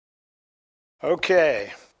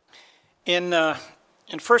Okay. In 1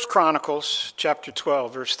 Chronicles chapter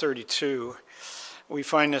 12, verse 32, we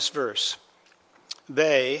find this verse.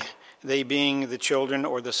 They being the children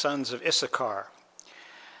or the sons of Issachar,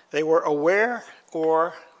 they were aware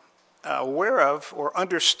of or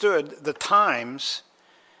understood the times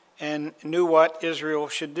and knew what Israel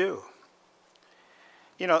should do.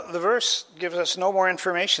 You know, the verse gives us no more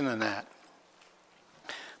information than that.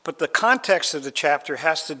 But the context of the chapter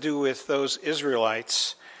has to do with those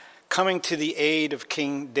Israelites coming to the aid of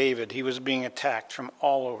King David. He was being attacked from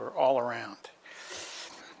all around.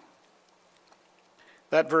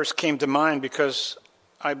 That verse came to mind because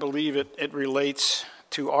I believe it relates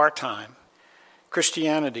to our time.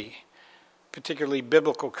 Christianity, particularly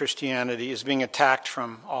biblical Christianity, is being attacked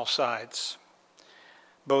from all sides,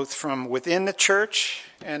 both from within the church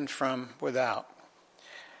and from without.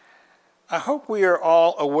 I hope we are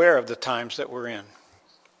all aware of the times that we're in,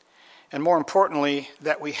 and more importantly,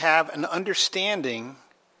 that we have an understanding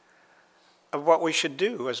of what we should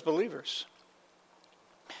do as believers.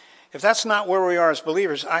 If that's not where we are as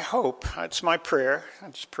believers, I hope, it's my prayer,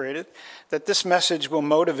 I just prayed it, that this message will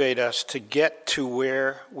motivate us to get to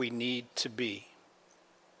where we need to be.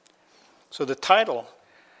 So the title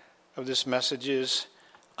of this message is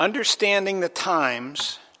Understanding the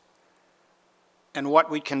Times and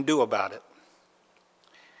What We Can Do About It.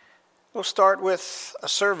 We'll start with a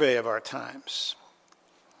survey of our times,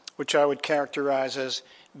 which I would characterize as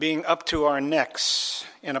being up to our necks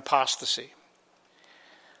in apostasy.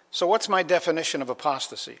 So what's my definition of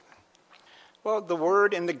apostasy? Well, the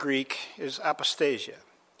word in the Greek is apostasia,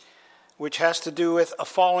 which has to do with a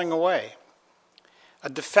falling away, a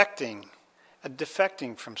defecting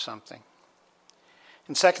from something.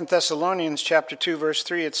 In 2 Thessalonians chapter 2, verse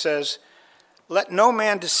 3, it says, "Let no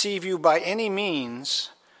man deceive you by any means,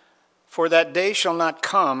 for that day shall not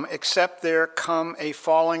come except there come a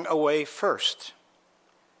falling away first."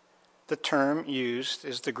 The term used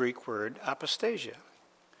is the Greek word apostasia.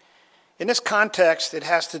 In this context, it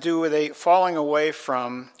has to do with a falling away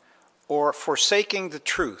from or forsaking the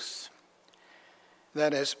truth.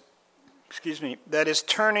 That is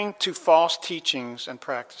turning to false teachings and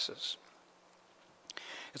practices.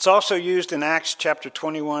 It's also used in Acts chapter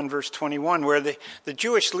 21, verse 21, where the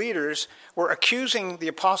Jewish leaders were accusing the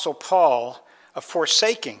Apostle Paul of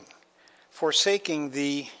forsaking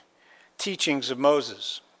the teachings of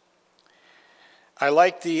Moses. I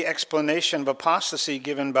like the explanation of apostasy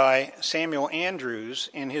given by Samuel Andrews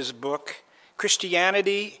in his book,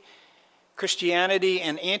 Christianity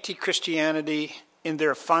and Anti-Christianity in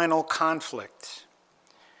Their Final Conflict.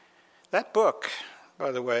 That book,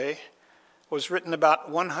 by the way, was written about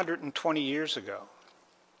 120 years ago.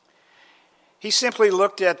 He simply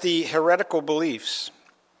looked at the heretical beliefs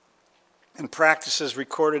and practices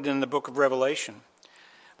recorded in the book of Revelation,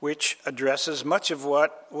 which addresses much of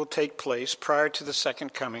what will take place prior to the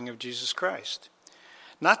second coming of Jesus Christ.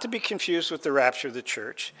 Not to be confused with the rapture of the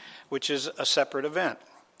church, which is a separate event.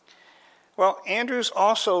 Well, Andrews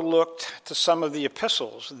also looked to some of the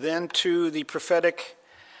epistles, then to the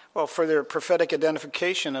for their prophetic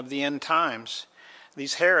identification of the end times,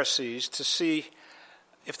 these heresies, to see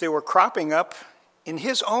if they were cropping up in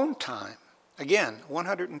his own time, again,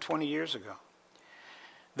 120 years ago.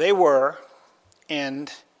 They were,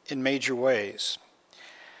 and in major ways.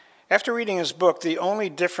 After reading his book, the only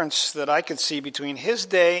difference that I could see between his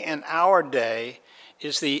day and our day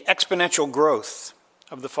is the exponential growth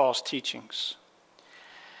of the false teachings.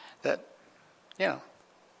 That,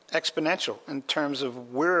 exponential in terms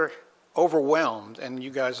of we're overwhelmed, and you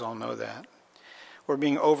guys all know that. We're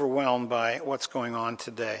being overwhelmed by what's going on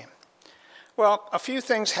today. Well, a few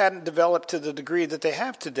things hadn't developed to the degree that they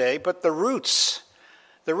have today, but the roots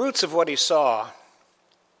of what he saw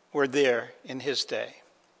were there in his day.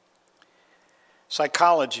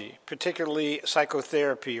 Psychology, particularly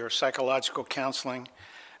psychotherapy or psychological counseling,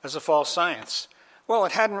 as a false science. Well,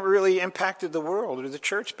 it hadn't really impacted the world or the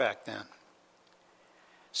church back then.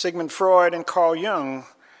 Sigmund Freud and Carl Jung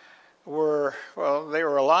they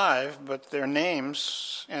were alive, but their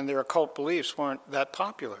names and their occult beliefs weren't that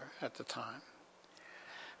popular at the time.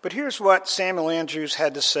 But here's what Samuel Andrews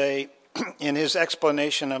had to say in his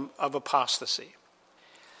explanation of apostasy.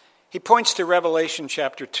 He points to Revelation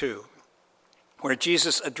chapter 2, where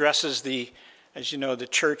Jesus addresses the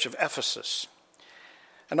church of Ephesus.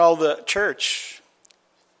 And all the church,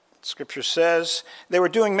 Scripture says, they were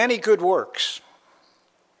doing many good works.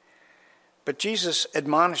 But Jesus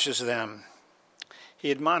admonishes them. He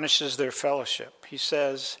admonishes their fellowship. He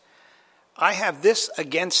says, "I have this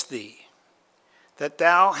against thee, that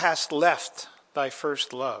thou hast left thy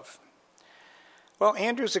first love. Well,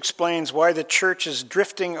 Andrews explains why the church is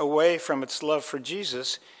drifting away from its love for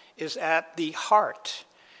Jesus is at the heart.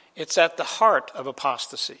 It's at the heart of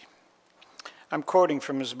apostasy. I'm quoting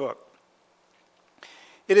from his book.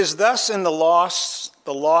 It is thus in the loss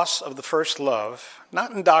of the first love,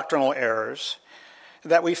 not in doctrinal errors,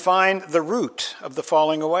 that we find the root of the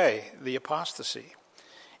falling away, the apostasy,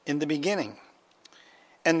 in the beginning,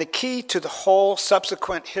 and the key to the whole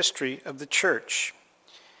subsequent history of the church.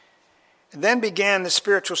 And then began the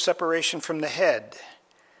spiritual separation from the head,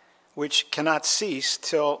 which cannot cease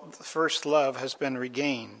till the first love has been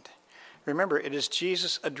regained. Remember, it is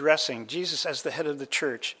Jesus as the head of the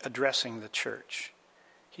church, addressing the church.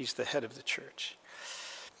 He's the head of the church.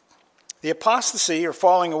 The apostasy, or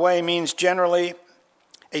falling away, means generally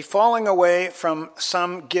a falling away from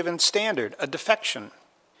some given standard, a defection.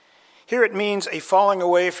 Here it means a falling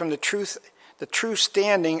away from the true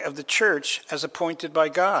standing of the church as appointed by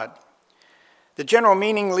God. The general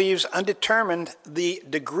meaning leaves undetermined the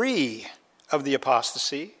degree of the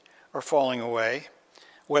apostasy, or falling away,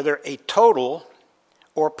 whether a total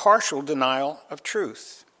or partial denial of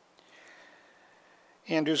truth.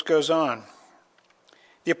 Andrews goes on.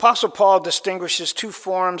 The Apostle Paul distinguishes two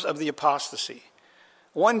forms of the apostasy,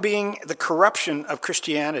 one being the corruption of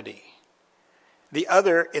Christianity, the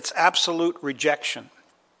other its absolute rejection.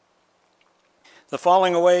 The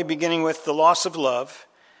falling away, beginning with the loss of love,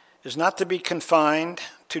 is not to be confined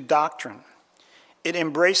to doctrine. It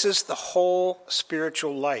embraces the whole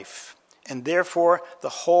spiritual life, and therefore the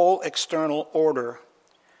whole external order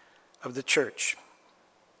of the church.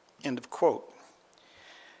 End of quote.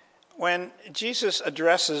 When Jesus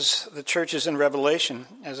addresses the churches in Revelation,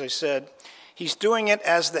 as I said, he's doing it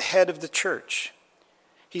as the head of the church.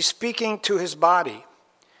 He's speaking to his body,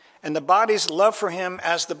 and the body's love for him,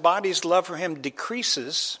 as the body's love for him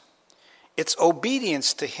decreases, its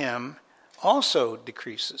obedience to him also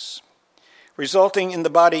decreases, resulting in the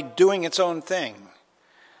body doing its own thing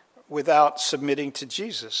without submitting to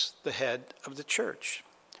Jesus, the head of the church.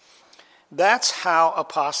 That's how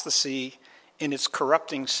apostasy in its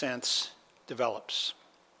corrupting sense develops.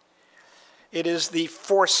 It is the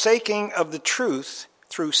forsaking of the truth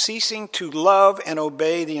through ceasing to love and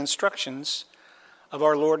obey the instructions of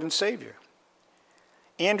our Lord and Savior.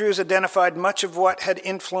 Andrews identified much of what had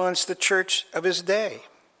influenced the church of his day.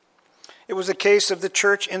 It was a case of the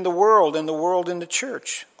church in the world and the world in the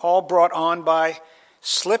church, all brought on by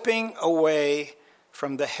slipping away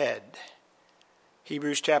from the head.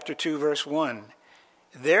 Hebrews chapter 2, verse 1.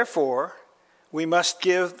 Therefore, we must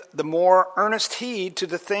give the more earnest heed to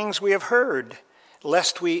the things we have heard,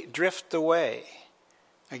 lest we drift away.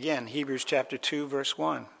 Again, Hebrews chapter 2, verse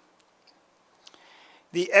 1.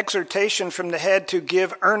 The exhortation from the head to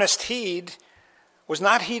give earnest heed was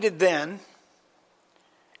not heeded then,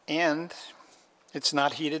 and it's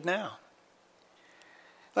not heeded now.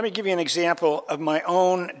 Let me give you an example of my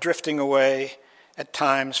own drifting away at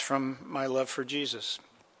times from my love for Jesus.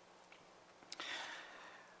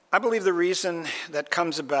 I believe the reason that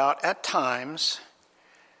comes about at times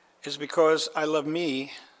is because I love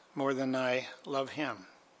me more than I love him.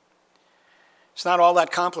 It's not all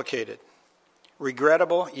that complicated.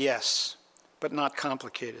 Regrettable, yes, but not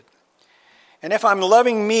complicated. And if I'm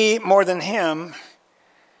loving me more than him,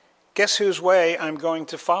 guess whose way I'm going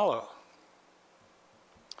to follow?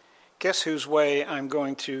 Guess whose way I'm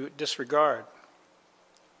going to disregard?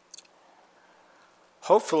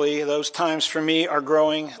 Hopefully, those times for me are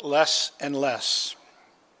growing less and less.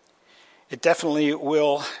 It definitely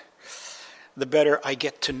will, the better I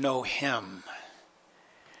get to know him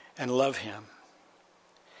and love him.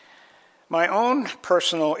 My own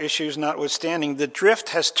personal issues notwithstanding, the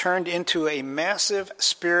drift has turned into a massive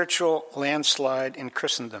spiritual landslide in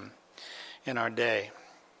Christendom in our day.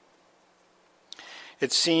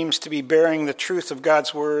 It seems to be bearing the truth of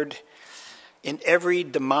God's word in every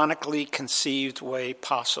demonically conceived way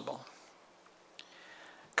possible.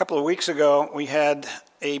 A couple of weeks ago, we had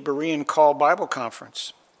a Berean Call Bible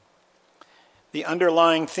Conference. The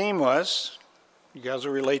underlying theme was, you guys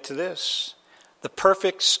will relate to this, the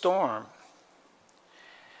perfect storm,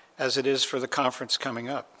 as it is for the conference coming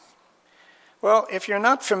up. Well, if you're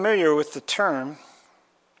not familiar with the term,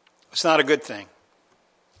 it's not a good thing.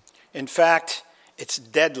 In fact, it's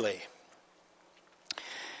deadly.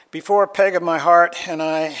 Before Peg of my heart and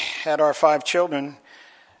I had our 5 children,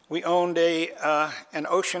 we owned an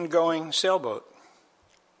ocean-going sailboat.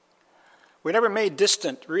 We never made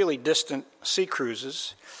really distant sea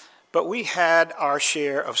cruises, but we had our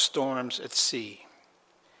share of storms at sea.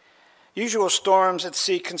 Usual storms at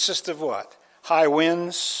sea consist of what? High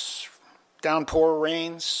winds, downpour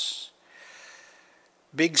rains,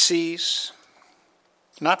 big seas.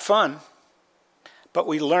 Not fun, but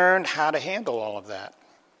we learned how to handle all of that.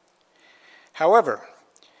 However,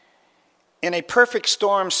 in a perfect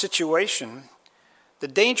storm situation, the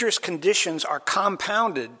dangerous conditions are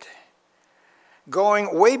compounded,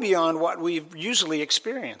 going way beyond what we've usually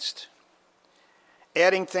experienced,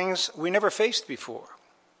 adding things we never faced before.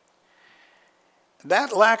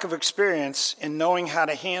 That lack of experience in knowing how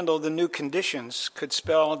to handle the new conditions could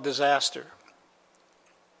spell disaster.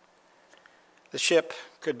 The ship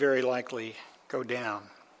could very likely go down.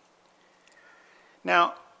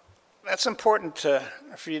 Now, that's important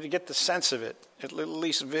for you to get the sense of it, at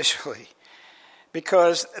least visually,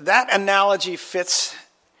 because that analogy fits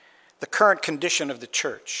the current condition of the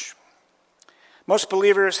church. Most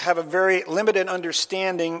believers have a very limited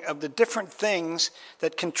understanding of the different things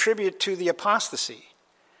that contribute to the apostasy,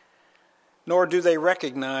 nor do they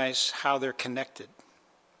recognize how they're connected.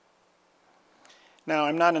 Now,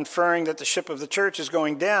 I'm not inferring that the ship of the church is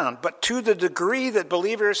going down, but to the degree that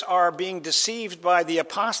believers are being deceived by the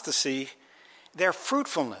apostasy, their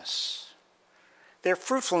fruitfulness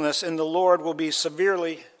in the Lord will be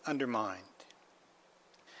severely undermined.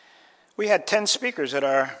 We had 10 speakers at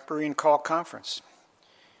our Berean Call conference,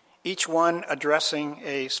 each one addressing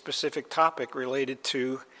a specific topic related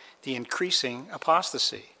to the increasing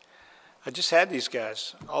apostasy. I just had these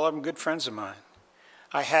guys, all of them good friends of mine.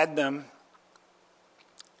 I had them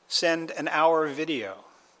send an hour video.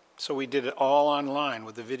 So we did it all online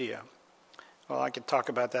with the video. Well, I could talk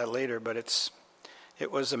about that later, but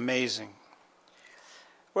it was amazing.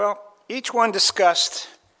 Well, each one discussed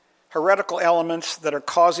heretical elements that are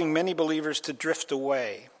causing many believers to drift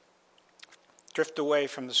away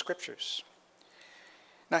from the scriptures.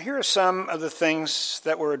 Now, here are some of the things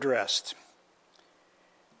that were addressed.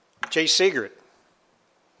 Jay Seegert.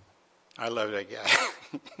 I love that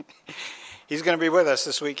guy. He's going to be with us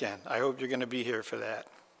this weekend. I hope you're going to be here for that.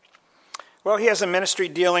 Well, he has a ministry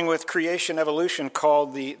dealing with creation evolution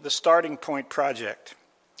called the Starting Point Project.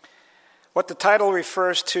 What the title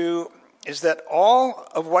refers to is that all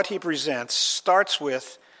of what he presents starts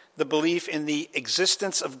with the belief in the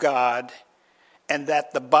existence of God and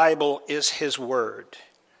that the Bible is his word.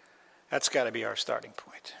 That's got to be our starting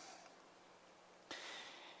point.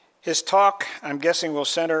 His talk, I'm guessing, will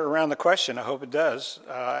center around the question. I hope it does.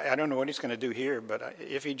 I don't know what he's going to do here, but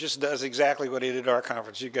if he just does exactly what he did at our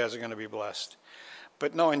conference, you guys are going to be blessed.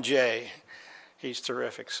 But knowing Jay, he's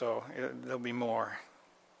terrific, so there'll be more.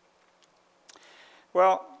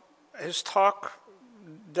 Well, his talk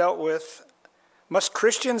dealt with, must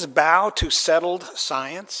Christians bow to settled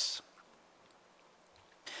science?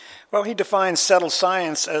 Well, he defines settled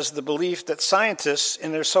science as the belief that scientists,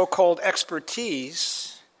 in their so-called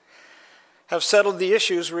expertise, have settled the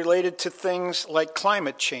issues related to things like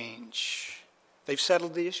climate change. They've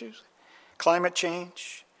settled the issues. Climate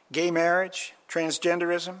change, gay marriage,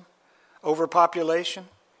 transgenderism, overpopulation,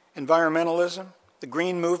 environmentalism, the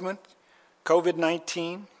green movement,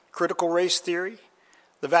 COVID-19, critical race theory,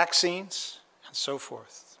 the vaccines, and so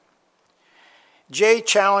forth. Jay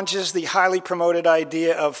challenges the highly promoted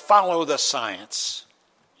idea of follow the science.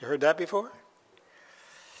 You heard that before?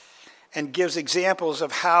 And gives examples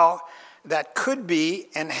of how that could be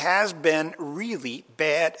and has been really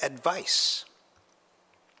bad advice.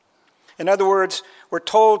 In other words, we're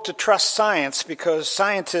told to trust science because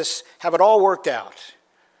scientists have it all worked out.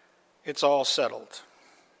 It's all settled.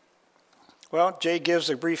 Well, Jay gives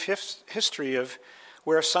a brief history of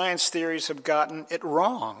where science theories have gotten it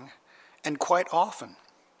wrong, and quite often.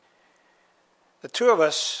 The two of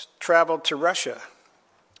us traveled to Russia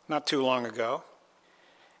not too long ago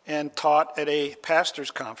and taught at a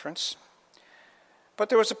pastor's conference. But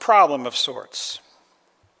there was a problem of sorts.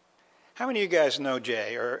 How many of you guys know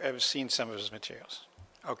Jay or have seen some of his materials?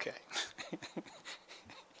 Okay.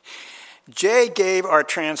 Jay gave our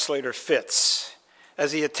translator fits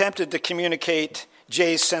as he attempted to communicate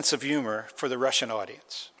Jay's sense of humor for the Russian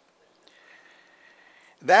audience.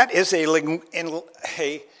 That is a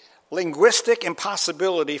linguistic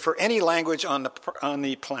impossibility for any language on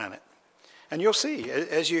the planet. And you'll see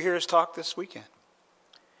as you hear his talk this weekend.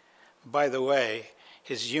 By the way,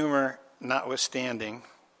 his humor notwithstanding,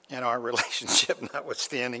 and our relationship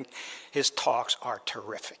notwithstanding, his talks are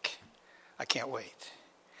terrific. I can't wait.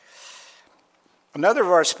 Another of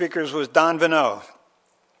our speakers was Don Vinot.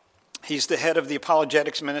 He's the head of the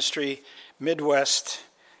apologetics ministry, Midwest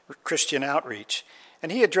Christian Outreach.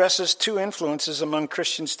 And he addresses two influences among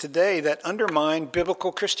Christians today that undermine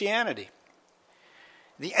biblical Christianity.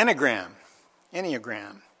 The Enneagram,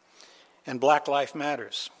 and Black Lives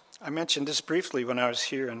Matters. I mentioned this briefly when I was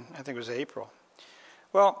here in, I think it was April.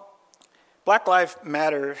 Well, Black Lives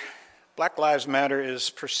Matter Black Lives Matter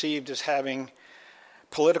is perceived as having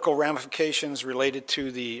political ramifications related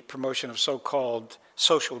to the promotion of so-called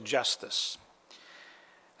social justice.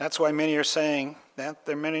 That's why many are saying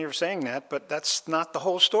that. But that's not the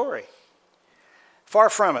whole story.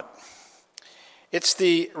 Far from it. It's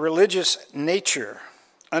the religious nature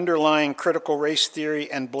underlying critical race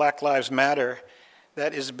theory and Black Lives Matter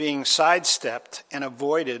that is being sidestepped and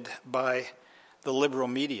avoided by the liberal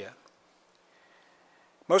media.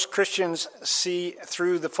 Most Christians see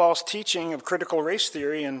through the false teaching of critical race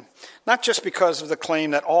theory, and not just because of the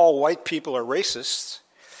claim that all white people are racists,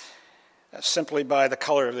 simply by the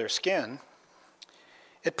color of their skin.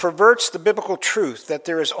 It perverts the biblical truth that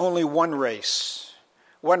there is only one race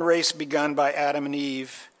begun by Adam and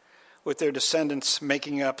Eve, with their descendants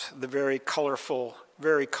making up the very colorful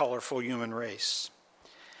human race.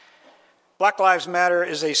 Black Lives Matter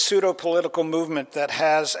is a pseudo-political movement that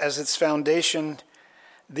has as its foundation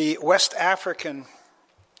the West African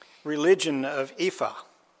religion of Ifa.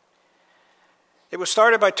 It was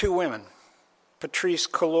started by two women, Patrice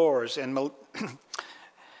Cullors and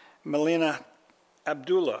Melina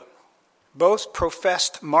Abdullah, both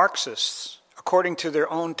professed Marxists, according to their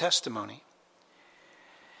own testimony.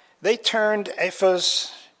 They turned to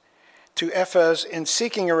Efes in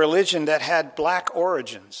seeking a religion that had black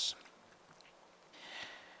origins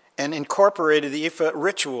and incorporated the Ifa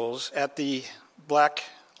rituals at the Black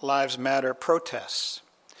Lives Matter protests,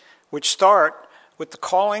 which start with the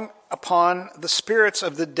calling upon the spirits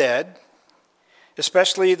of the dead,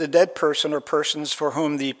 especially the dead person or persons for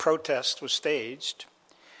whom the protest was staged.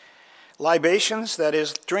 Libations, that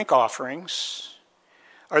is, drink offerings,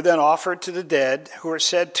 are then offered to the dead, who are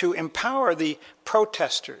said to empower the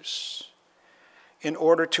protesters in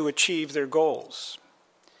order to achieve their goals.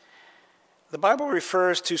 The Bible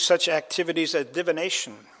refers to such activities as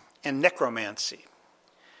divination and necromancy,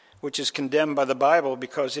 which is condemned by the Bible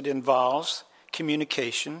because it involves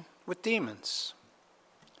communication with demons.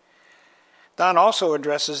 Don also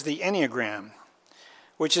addresses the Enneagram,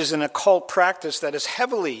 which is an occult practice that has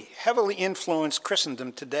heavily influenced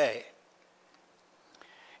Christendom today.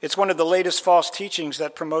 It's one of the latest false teachings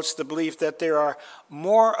that promotes the belief that there are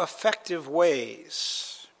more effective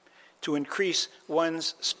ways to increase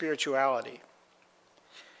one's spirituality.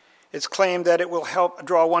 It's claimed that it will help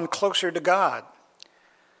draw one closer to God.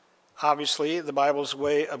 Obviously, the Bible's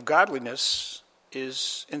way of godliness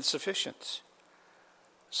is insufficient.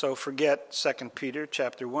 So forget 2 Peter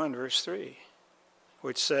chapter 1, verse 3,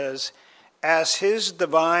 which says, "As his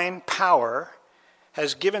divine power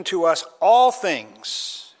has given to us all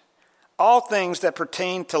things that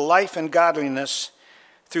pertain to life and godliness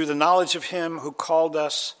through the knowledge of him who called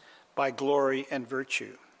us by glory and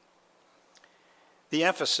virtue." The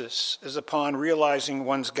emphasis is upon realizing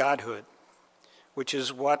one's godhood, which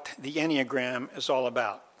is what the Enneagram is all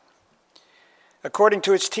about. According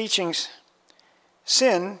to its teachings,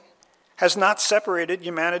 sin has not separated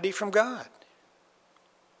humanity from God.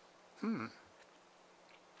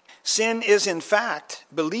 Sin is, in fact,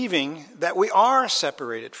 believing that we are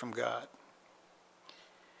separated from God.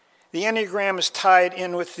 The Enneagram is tied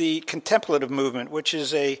in with the contemplative movement, which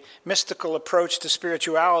is a mystical approach to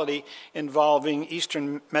spirituality involving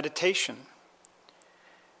Eastern meditation.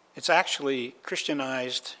 It's actually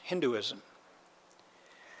Christianized Hinduism.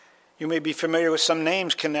 You may be familiar with some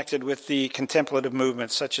names connected with the contemplative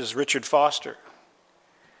movement, such as Richard Foster,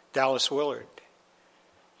 Dallas Willard,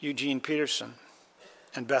 Eugene Peterson,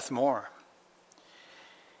 and Beth Moore.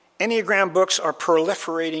 Enneagram books are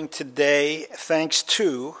proliferating today thanks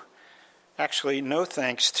to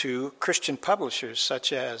Christian publishers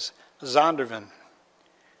such as Zondervan,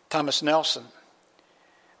 Thomas Nelson,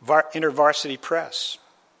 InterVarsity Press.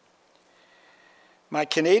 My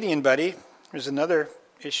Canadian buddy, here's another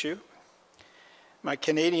issue. My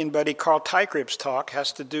Canadian buddy Carl Teichripp's talk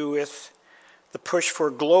has to do with the push for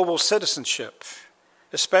global citizenship,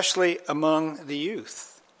 especially among the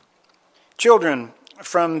youth. Children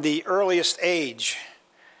from the earliest age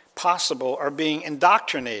possible are being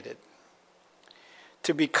indoctrinated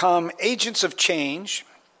to become agents of change,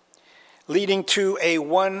 leading to a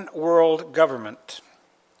one-world government.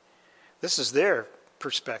 This is their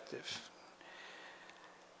perspective.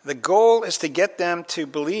 The goal is to get them to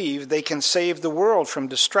believe they can save the world from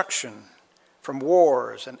destruction, from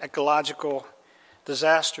wars and ecological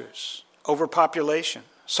disasters, overpopulation,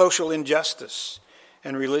 social injustice,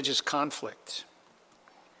 and religious conflict.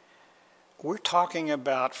 We're talking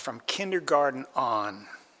about from kindergarten on.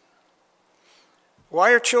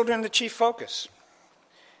 Why are children the chief focus?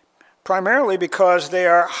 Primarily because they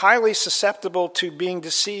are highly susceptible to being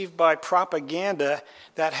deceived by propaganda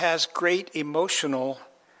that has great emotional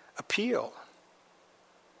appeal.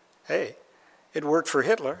 Hey, it worked for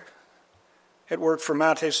Hitler. It worked for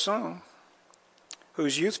Mao Tse-tung,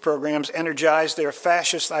 whose youth programs energized their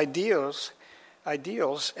fascist ideals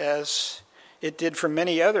as it did for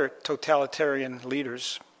many other totalitarian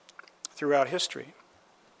leaders throughout history.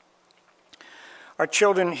 Our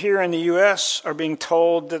children here in the U.S. are being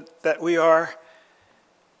told that we are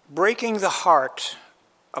breaking the heart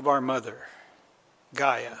of our mother,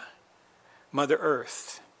 Gaia, Mother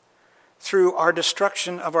Earth, through our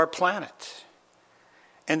destruction of our planet.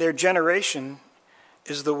 And their generation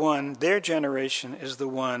is the one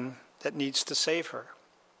that needs to save her.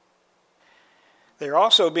 They're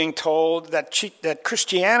also being told that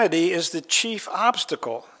Christianity is the chief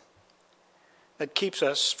obstacle that keeps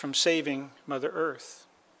us from saving Mother Earth.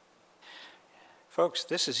 Folks,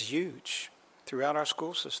 this is huge throughout our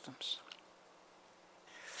school systems.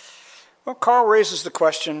 Well, Carl raises the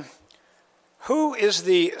question, who is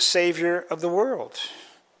the Savior of the world?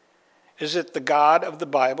 Is it the God of the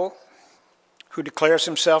Bible, who declares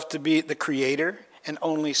himself to be the Creator and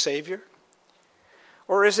only Savior?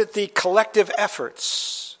 Or is it the collective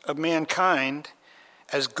efforts of mankind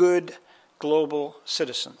as good global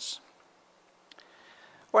citizens?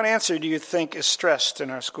 What answer do you think is stressed in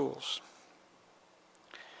our schools?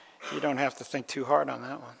 You don't have to think too hard on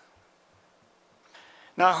that one.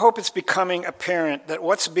 Now, I hope it's becoming apparent that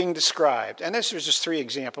what's being described, and this was just 3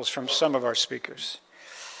 examples from some of our speakers,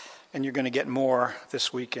 and you're going to get more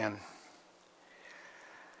this weekend.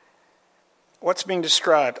 What's being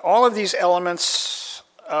described, all of these elements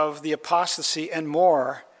of the apostasy and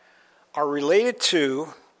more are related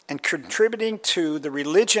to and contributing to the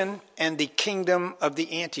religion and the kingdom of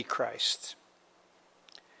the Antichrist.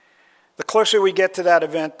 The closer we get to that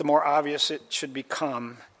event, the more obvious it should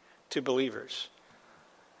become to believers.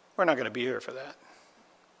 We're not going to be here for that.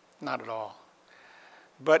 Not at all.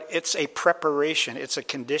 But it's a preparation. It's a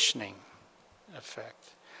conditioning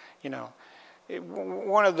effect.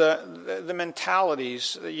 One of the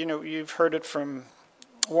mentalities, you've heard it from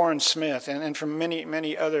Warren Smith and from many,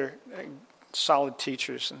 many other solid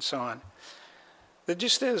teachers and so on. The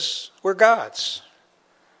gist is, we're gods.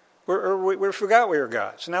 We forgot we were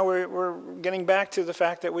gods. Now we're getting back to the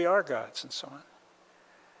fact that we are gods and so on.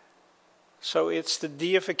 So it's the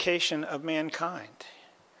deification of mankind.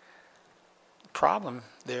 The problem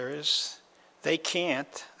there is they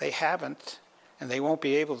can't, they haven't, and they won't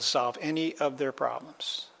be able to solve any of their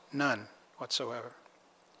problems. None whatsoever.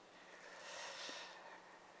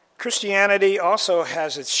 Christianity also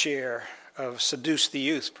has its share of seduce the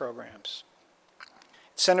youth programs.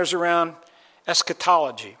 It centers around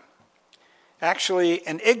eschatology. Actually,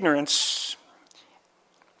 an ignorance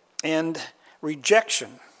and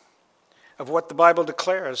rejection of what the Bible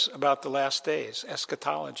declares about the last days,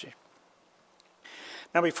 eschatology.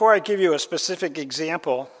 Now, before I give you a specific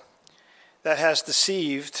example that has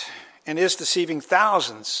deceived and is deceiving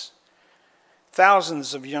thousands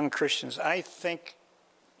of young Christians, I think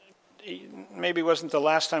maybe it wasn't the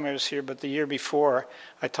last time I was here, but the year before,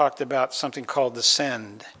 I talked about something called the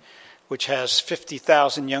Send, which has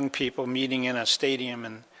 50,000 young people meeting in a stadium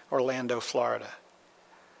in Orlando, Florida.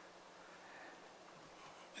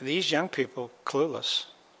 These young people, clueless,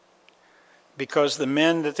 because the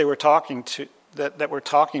men that they were talking to, that were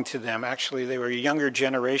talking to them, actually they were a younger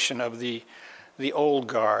generation of the old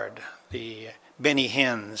guard, the Benny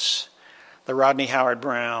Hinns, the Rodney Howard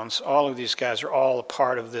Browns. All of these guys are all a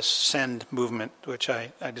part of this Send movement, which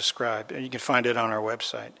I described. And you can find it on our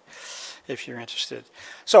website if you're interested.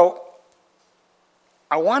 So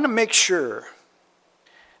I want to make sure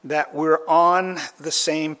that we're on the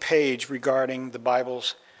same page regarding the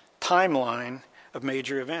Bible's timeline of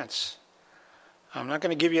major events. I'm not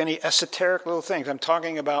going to give you any esoteric little things. I'm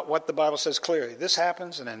talking about what the Bible says clearly. This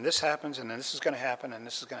happens, and then this happens, and then this is going to happen, and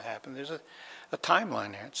this is going to happen. There's a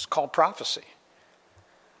timeline there. It's called prophecy.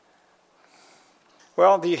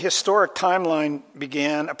 Well, the historic timeline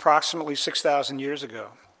began approximately 6,000 years ago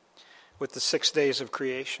with the 6 days of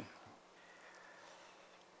creation.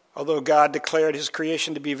 Although God declared his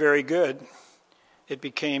creation to be very good, it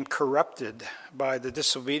became corrupted by the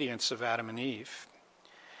disobedience of Adam and Eve.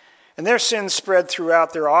 And their sins spread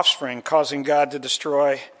throughout their offspring, causing God to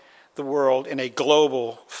destroy the world in a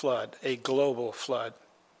global flood. A global flood.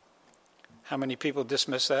 How many people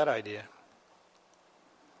dismiss that idea?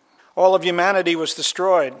 All of humanity was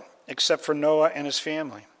destroyed except for Noah and his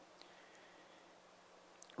family.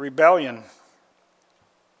 Rebellion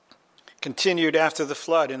continued after the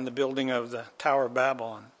flood in the building of the Tower of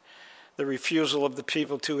Babel, the refusal of the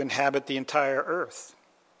people to inhabit the entire earth.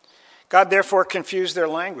 God therefore confused their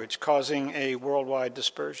language, causing a worldwide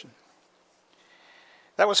dispersion.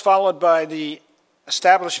 That was followed by the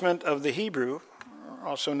establishment of the Hebrew,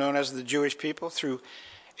 also known as the Jewish people, through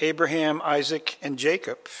Abraham, Isaac, and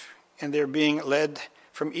Jacob, and they're being led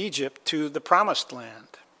from Egypt to the Promised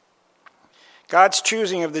Land. God's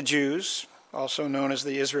choosing of the Jews, also known as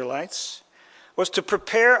the Israelites, was to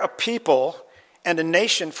prepare a people and a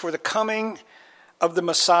nation for the coming of the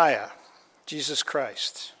Messiah, Jesus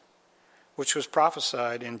Christ, which was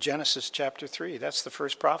prophesied in Genesis chapter 3. That's the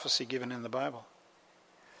first prophecy given in the Bible.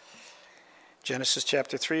 Genesis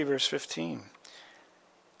chapter 3, verse 15.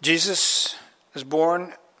 Jesus is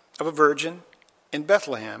born of a virgin in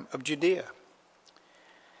Bethlehem of Judea.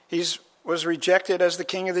 He was rejected as the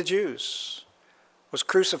King of the Jews, was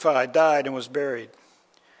crucified, died, and was buried.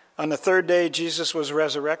 On the third day, Jesus was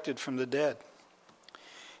resurrected from the dead.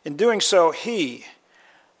 In doing so, he,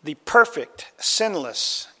 the perfect,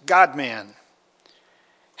 sinless God-man,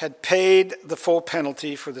 had paid the full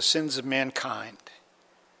penalty for the sins of mankind,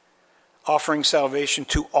 offering salvation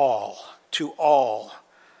to all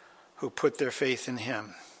who put their faith in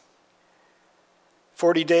him.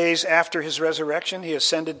 40 days after his resurrection, he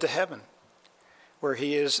ascended to heaven, where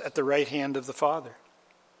he is at the right hand of the Father.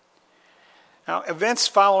 Now, events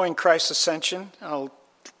following Christ's ascension, I'll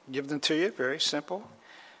give them to you, very simple,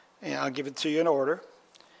 and I'll give it to you in order.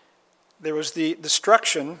 There was the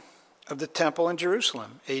destruction of the temple in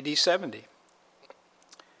Jerusalem, AD 70.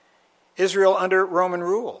 Israel under Roman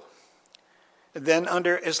rule, then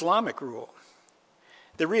under Islamic rule.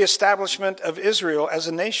 The reestablishment of Israel as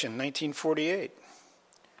a nation, 1948.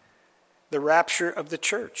 The rapture of the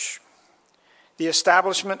church. The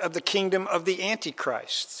establishment of the kingdom of the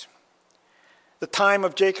Antichrist. The time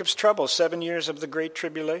of Jacob's trouble, 7 years of the Great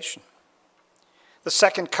Tribulation. The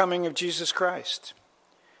second coming of Jesus Christ.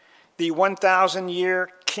 The 1,000-year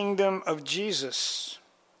kingdom of Jesus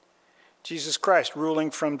Christ ruling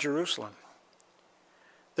from Jerusalem.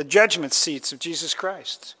 The judgment seats of Jesus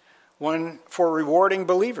Christ, one for rewarding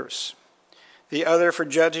believers, the other for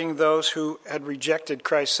judging those who had rejected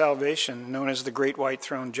Christ's salvation, known as the Great White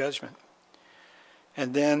Throne Judgment.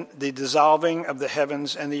 And then the dissolving of the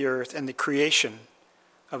heavens and the earth and the creation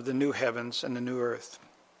of the new heavens and the new earth.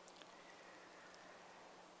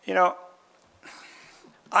 You know,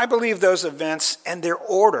 I believe those events and their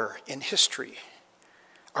order in history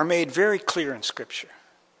are made very clear in Scripture.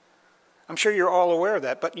 I'm sure you're all aware of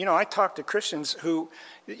that, but I talk to Christians who,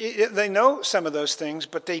 they know some of those things,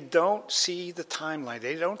 but they don't see the timeline.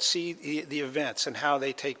 They don't see the events and how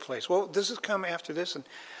they take place. Well, this has come after this, and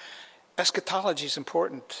eschatology is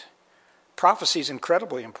important. Prophecy is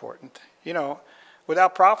incredibly important.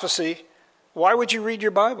 Without prophecy, why would you read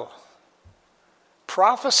your Bible?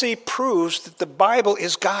 Prophecy proves that the Bible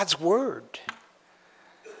is God's word.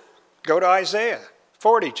 Go to Isaiah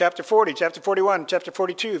 40, chapter 41, chapter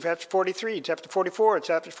 42, chapter 43, chapter 44,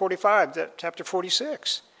 chapter 45, chapter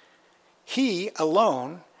 46. He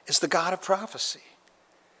alone is the God of prophecy.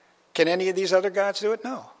 Can any of these other gods do it?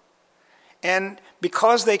 No. And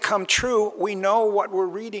because they come true, we know what we're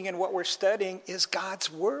reading and what we're studying is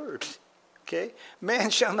God's word. Okay? Man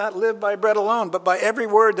shall not live by bread alone, but by every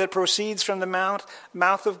word that proceeds from the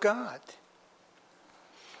mouth of God.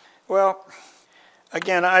 Well,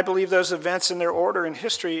 again, I believe those events in their order in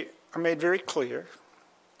history are made very clear.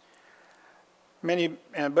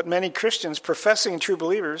 But many Christians, professing true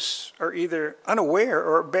believers, are either unaware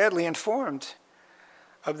or badly informed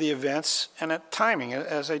of the events and at timing,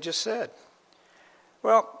 as I just said.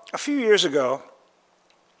 Well, a few years ago,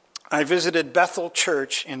 I visited Bethel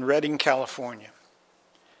Church in Redding, California.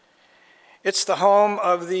 It's the home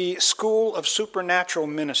of the School of Supernatural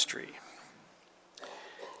Ministry,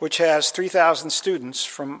 which has 3,000 students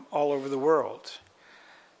from all over the world.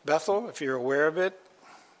 Bethel, if you're aware of it,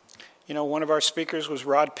 one of our speakers was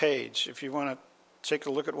Rod Page. If you want to take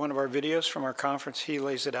a look at one of our videos from our conference, he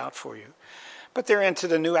lays it out for you. But they're into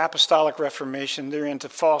the New Apostolic Reformation. They're into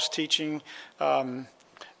false teaching.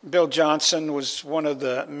 Bill Johnson was one of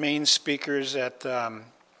the main speakers at the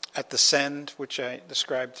Send, which I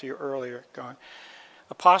described to you earlier. Going,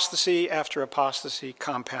 apostasy after apostasy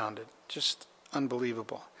compounded. Just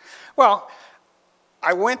unbelievable. Well,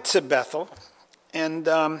 I went to Bethel, and,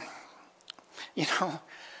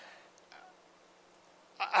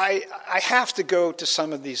 I have to go to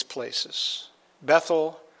some of these places.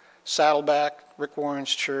 Bethel, Saddleback, Rick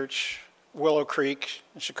Warren's church, Willow Creek,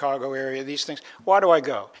 the Chicago area, these things. Why do I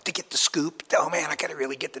go? To get the scoop? Oh man, I got to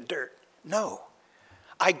really get the dirt. No.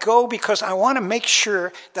 I go because I want to make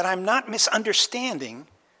sure that I'm not misunderstanding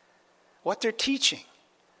what they're teaching.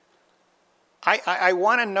 I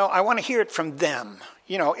want to know, I want to hear it from them.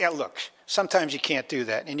 Look, Sometimes you can't do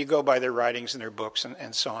that, and you go by their writings and their books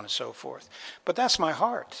and so on and so forth. But that's my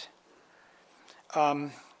heart.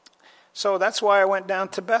 So that's why I went down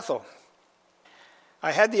to Bethel.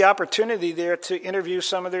 I had the opportunity there to interview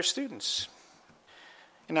some of their students.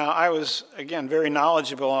 Now, I was, again, very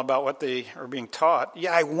knowledgeable about what they are being taught.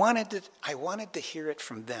 Yeah, I wanted to hear it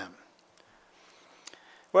from them.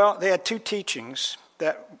 Well, they had two teachings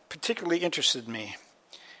that particularly interested me.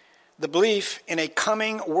 The belief in a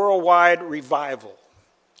coming worldwide revival.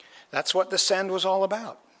 That's what the Send was all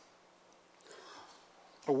about.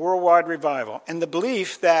 A worldwide revival. And the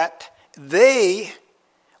belief that they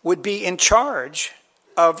would be in charge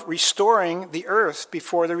of restoring the earth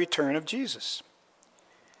before the return of Jesus.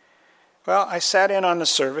 Well, I sat in on the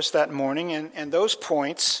service that morning, and those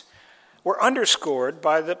points were underscored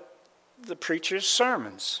by the preacher's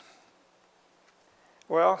sermons.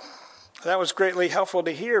 Well, that was greatly helpful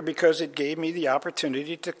to hear because it gave me the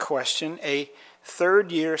opportunity to question a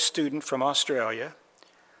third-year student from Australia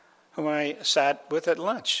whom I sat with at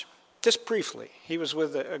lunch, just briefly. He was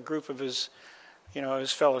with a group of his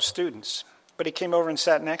fellow students, but he came over and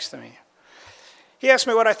sat next to me. He asked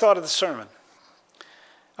me what I thought of the sermon.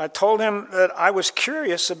 I told him that I was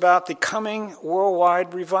curious about the coming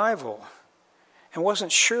worldwide revival and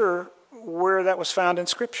wasn't sure where that was found in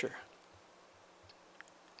Scripture.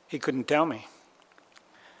 He couldn't tell me.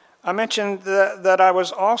 I mentioned that I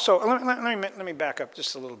was also... Let me back up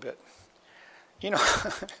just a little bit.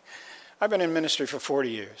 I've been in ministry for 40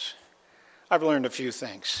 years. I've learned a few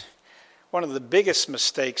things. One of the biggest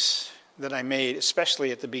mistakes that I made,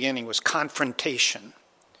 especially at the beginning, was confrontation.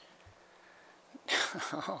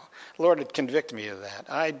 Lord had convicted me of that.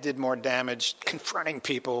 I did more damage confronting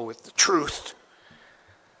people with the truth.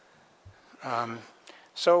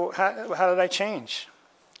 So how did I change?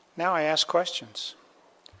 Now I ask questions.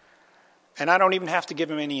 And I don't even have to give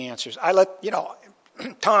them any answers. I let,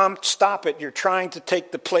 Tom, stop it. You're trying to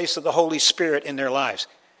take the place of the Holy Spirit in their lives.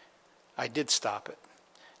 I did stop it.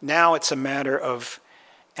 Now it's a matter of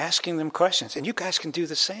asking them questions. And you guys can do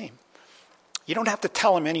the same. You don't have to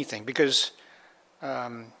tell them anything because...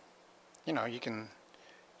 you can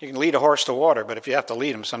lead a horse to water, but if you have to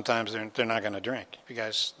lead them, sometimes they're not going to drink. You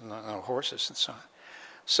guys know horses and so on.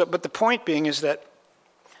 So, but the point being is that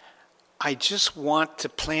I just want to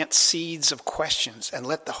plant seeds of questions and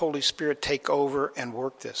let the Holy Spirit take over and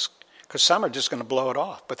work this. Because some are just going to blow it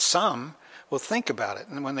off, but some will think about it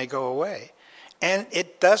and when they go away. And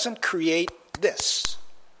it doesn't create this.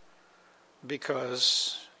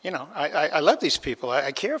 Because, I love these people.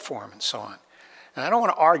 I care for them and so on. And I don't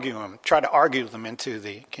want to try to argue them into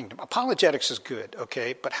the kingdom. Apologetics is good,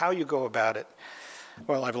 okay? But how you go about it,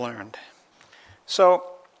 well, I've learned. So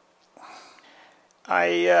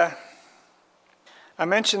I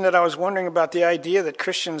mentioned that I was wondering about the idea that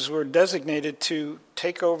Christians were designated to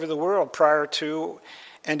take over the world prior to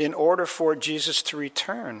and in order for Jesus to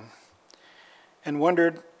return, and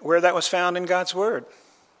wondered where that was found in God's Word.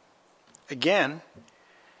 Again,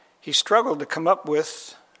 he struggled to come up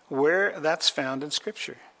with where that's found in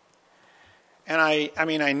Scripture. And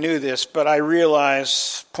I knew this, but I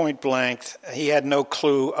realized point blank he had no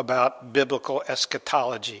clue about biblical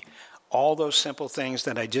eschatology. All those simple things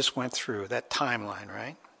that I just went through, that timeline,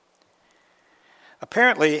 right?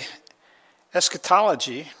 Apparently,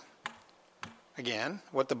 eschatology, again,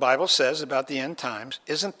 what the Bible says about the end times,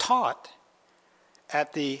 isn't taught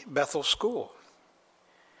at the Bethel School.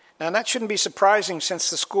 Now, that shouldn't be surprising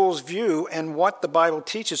since the school's view and what the Bible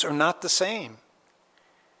teaches are not the same.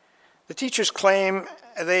 The teachers claim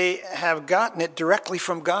they have gotten it directly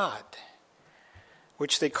from God,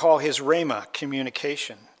 which they call his Rhema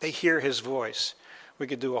communication. They hear his voice. We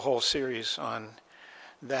could do a whole series on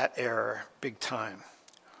that error, big time.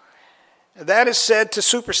 That is said to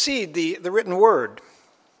supersede the written word,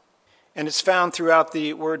 and it's found throughout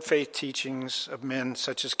the word faith teachings of men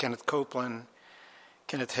such as Kenneth Copeland,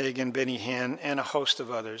 Kenneth Hagin, Benny Hinn, and a host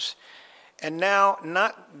of others. And now,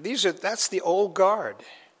 that's the old guard,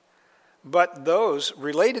 but those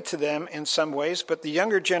related to them in some ways, but the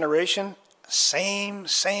younger generation, same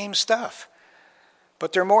stuff.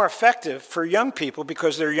 But they're more effective for young people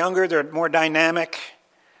because they're younger, they're more dynamic,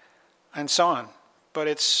 and so on. But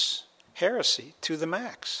it's heresy to the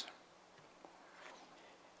max.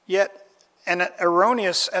 Yet, an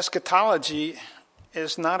erroneous eschatology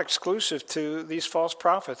is not exclusive to these false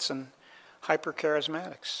prophets and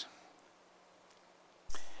hyper-charismatics.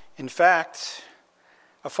 In fact,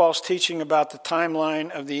 a false teaching about the timeline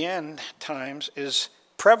of the end times is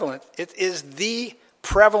prevalent. It is the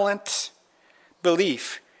prevalent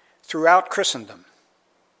belief throughout Christendom.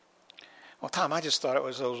 Well, Tom, I just thought it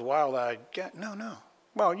was those wild-eyed guys. No.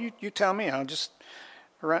 Well, you tell me. I'll just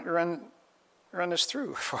run this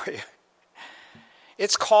through for you.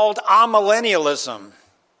 It's called amillennialism.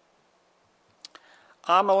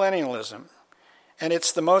 Amillennialism. And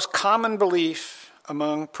it's the most common belief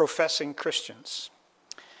among professing Christians.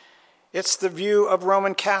 It's the view of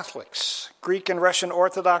Roman Catholics, Greek and Russian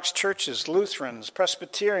Orthodox churches, Lutherans,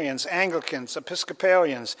 Presbyterians, Anglicans,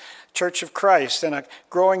 Episcopalians, Church of Christ, and a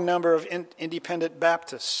growing number of independent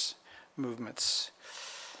Baptist movements.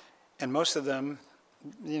 And most of them,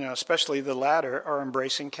 especially the latter, are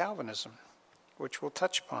embracing Calvinism, which we'll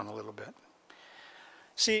touch upon a little bit.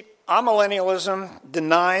 See, amillennialism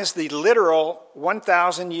denies the literal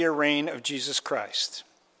 1,000-year reign of Jesus Christ.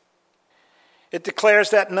 It declares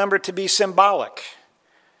that number to be symbolic,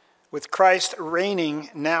 with Christ reigning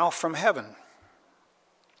now from heaven.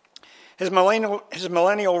 His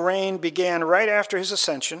millennial reign began right after his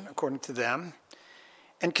ascension, according to them,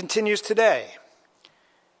 and continues today.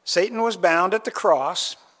 Satan was bound at the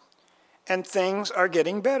cross, and things are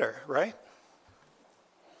getting better, right?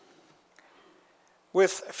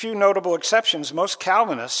 With a few notable exceptions, most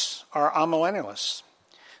Calvinists are amillennialists.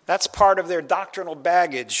 That's part of their doctrinal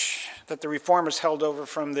baggage that the Reformers held over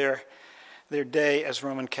from their day as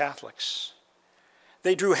Roman Catholics.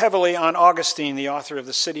 They drew heavily on Augustine, the author of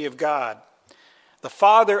The City of God, the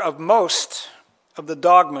father of most of the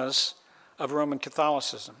dogmas of Roman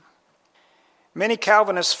Catholicism. Many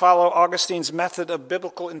Calvinists follow Augustine's method of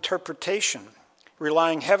biblical interpretation,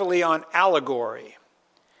 relying heavily on allegory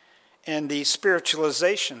and the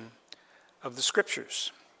spiritualization of the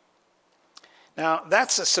Scriptures. Now,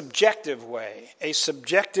 that's a subjective way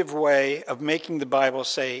of making the Bible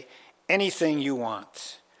say anything you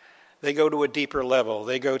want. They go to a deeper level.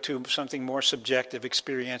 They go to something more subjective,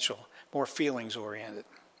 experiential, more feelings-oriented.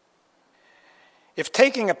 If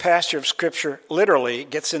taking a passage of Scripture literally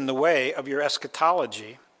gets in the way of your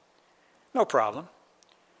eschatology, no problem.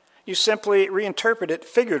 You simply reinterpret it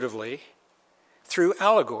figuratively through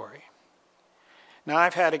allegory. Now,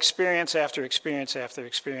 I've had experience after experience after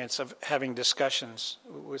experience of having discussions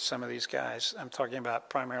with some of these guys. I'm talking about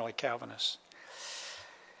primarily Calvinists.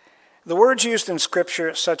 The words used in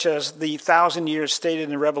Scripture, such as the 1,000 years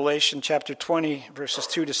stated in Revelation chapter 20, verses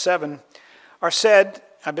 2 to 7, are said,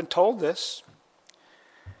 I've been told this,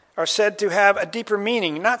 are said to have a deeper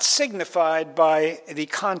meaning, not signified by the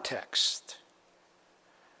context,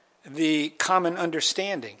 the common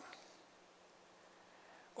understanding,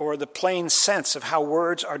 or the plain sense of how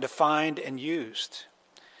words are defined and used.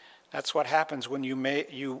 That's what happens when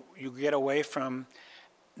you get away from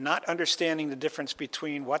not understanding the difference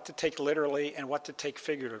between what to take literally and what to take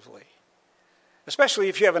figuratively. Especially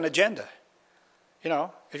if you have an agenda.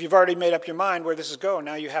 If you've already made up your mind where this is going,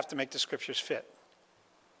 now you have to make the Scriptures fit.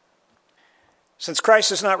 Since Christ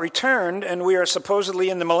has not returned and we are supposedly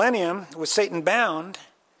in the millennium with Satan bound,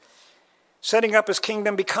 setting up his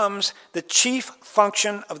kingdom becomes the chief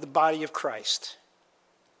function of the body of Christ.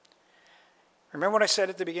 Remember what I said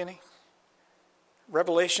at the beginning?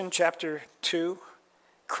 Revelation chapter 2.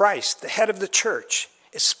 Christ, the head of the church,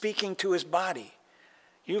 is speaking to his body.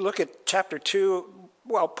 You look at chapter 2,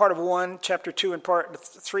 part of 1, chapter 2, and part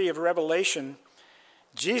 3 of Revelation.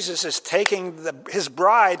 Jesus is taking his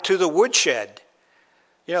bride to the woodshed.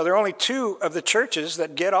 There are only 2 of the churches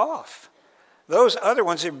that get off. Those other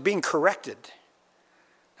ones are being corrected.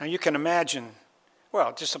 Now you can imagine,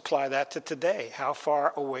 just apply that to today, how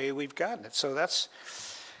far away we've gotten it. So that's,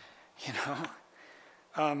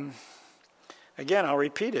 again, I'll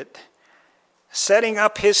repeat it. Setting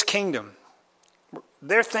up his kingdom.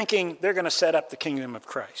 They're thinking they're going to set up the kingdom of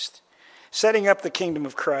Christ. Setting up the kingdom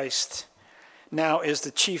of Christ now is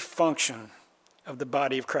the chief function of the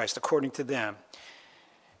body of Christ, according to them.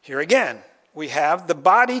 Here again, we have the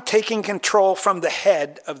body taking control from the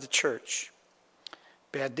head of the church.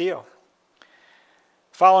 Bad deal.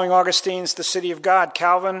 Following Augustine's The City of God,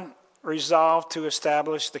 Calvin resolved to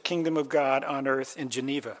establish the kingdom of God on earth in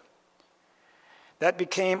Geneva. That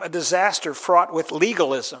became a disaster fraught with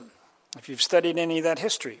legalism, if you've studied any of that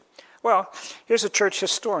history. Here's a church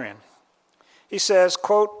historian. He says,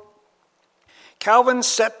 quote, Calvin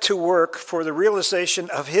set to work for the realization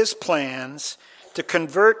of his plans to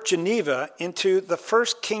convert Geneva into the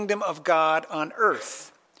first kingdom of God on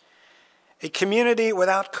earth, a community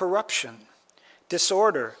without corruption,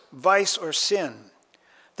 disorder, vice, or sin,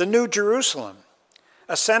 the New Jerusalem,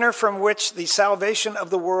 a center from which the salvation of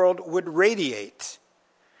the world would radiate.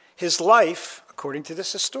 His life, according to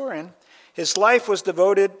this historian, his life was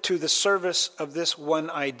devoted to the service of this one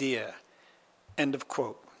idea. End of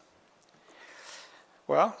quote.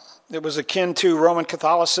 It was akin to Roman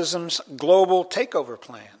Catholicism's global takeover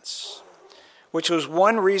plans, which was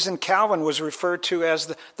one reason Calvin was referred to as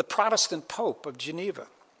the Protestant Pope of Geneva.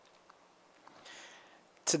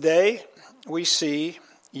 Today, we see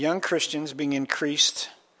young Christians being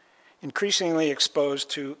increasingly exposed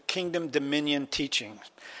to kingdom dominion teaching.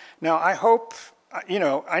 Now, I hope,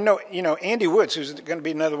 I know, Andy Woods, who's going to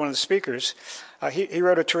be another one of the speakers, he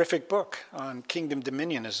wrote a terrific book on kingdom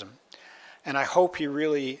dominionism. And I hope he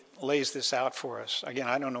really lays this out for us. Again,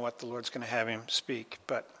 I don't know what the Lord's going to have him speak,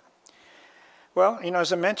 but, well,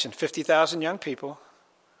 as I mentioned, 50,000 young people.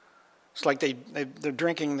 It's like they're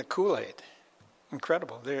drinking the Kool-Aid.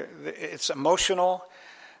 Incredible. It's emotional.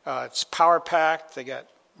 It's power-packed. They got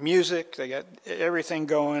music. They got everything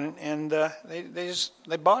going, and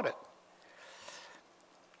they bought it.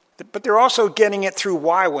 But they're also getting it through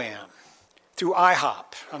YWAM, through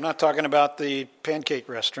IHOP. I'm not talking about the pancake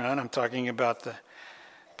restaurant. I'm talking about the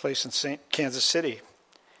place in Kansas City.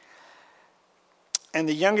 And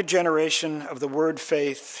the younger generation of the word,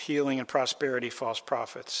 faith, healing, and prosperity false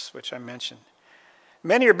prophets, which I mentioned.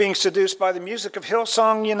 Many are being seduced by the music of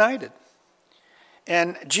Hillsong United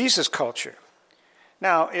and Jesus culture.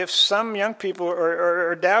 Now, if some young people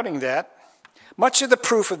are doubting that, much of the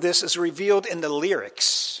proof of this is revealed in the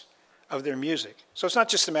lyrics of their music. So it's not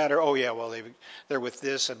just a matter, they're with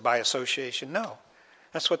this and by association. No,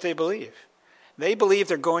 that's what they believe. They believe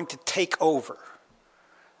they're going to take over.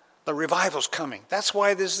 The revival's coming. That's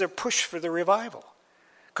why there's their push for the revival,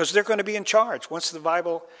 because they're going to be in charge once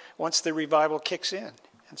the revival kicks in,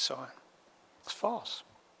 and so on. It's false.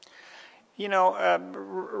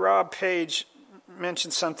 Rob Page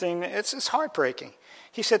mentioned something. It's heartbreaking.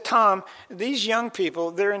 He said, Tom, these young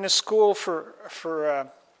people, they're in the school for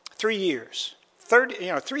 3 years,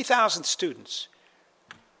 3,000 students.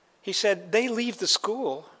 He said they leave the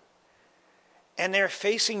school and they're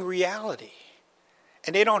facing reality.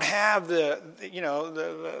 And they don't have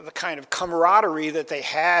the kind of camaraderie that they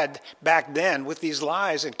had back then with these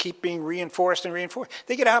lies and keep being reinforced and reinforced.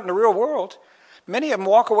 They get out in the real world. Many of them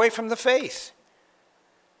walk away from the faith.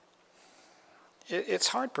 It's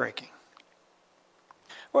heartbreaking.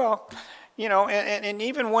 Well, and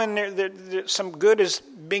even when some good is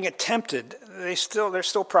being attempted, there's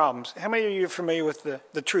still problems. How many of you are familiar with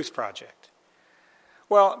the Truth Project?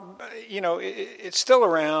 Well, it's still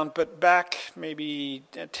around, but back maybe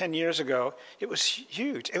 10 years ago, it was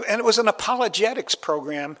huge. And it was an apologetics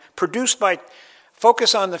program produced by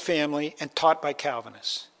Focus on the Family and taught by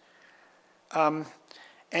Calvinists. And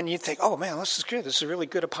you'd think, oh man, this is good. This is really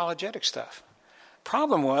good apologetic stuff.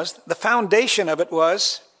 Problem was, the foundation of it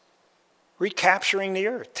was recapturing the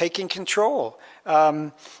earth, taking control.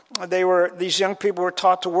 These young people were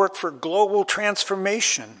taught to work for global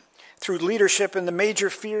transformation through leadership in the major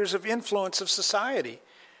spheres of influence of society.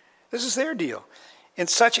 This is their deal. In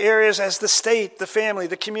such areas as the state, the family,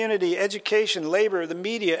 the community, education, labor, the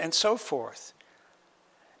media, and so forth.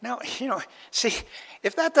 Now, see,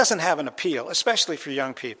 if that doesn't have an appeal, especially for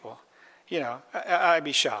young people, I'd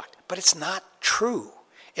be shocked. But it's not true.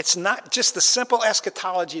 It's not just the simple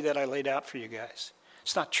eschatology that I laid out for you guys.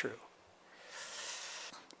 It's not true.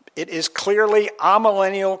 It is clearly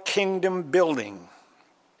amillennial kingdom building.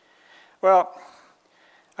 Well,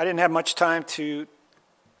 I didn't have much time to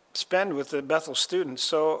spend with the Bethel students,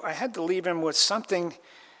 so I had to leave him with something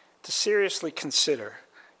to seriously consider.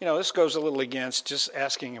 This goes a little against just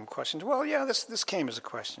asking him questions. Well, yeah, this came as a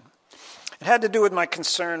question. It had to do with my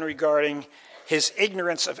concern regarding his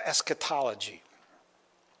ignorance of eschatology.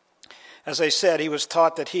 As I said, he was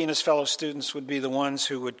taught that he and his fellow students would be the ones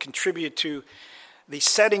who would contribute to the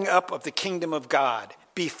setting up of the kingdom of God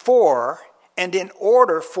before and in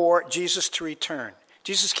order for Jesus to return.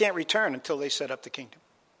 Jesus can't return until they set up the kingdom.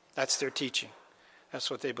 That's their teaching.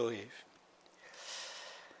 That's what they believe.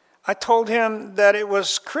 I told him that it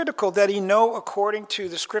was critical that he know, according to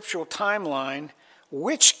the scriptural timeline,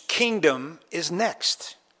 which kingdom is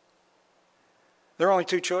next. There are only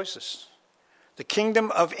two choices: the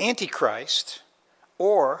kingdom of Antichrist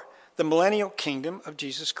or the millennial kingdom of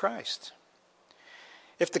Jesus Christ.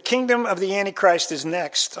 If the kingdom of the Antichrist is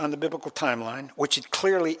next on the biblical timeline, which it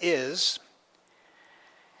clearly is,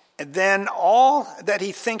 then all that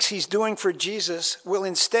he thinks he's doing for Jesus will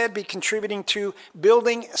instead be contributing to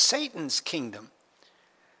building Satan's kingdom.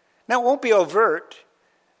 Now, it won't be overt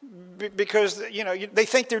because, they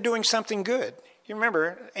think they're doing something good. You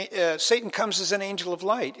remember, Satan comes as an angel of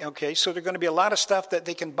light, okay? So there's going to be a lot of stuff that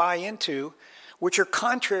they can buy into which are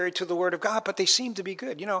contrary to the word of God, but they seem to be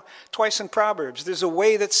good. Twice in Proverbs, there's a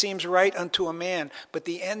way that seems right unto a man, but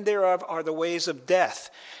the end thereof are the ways of death.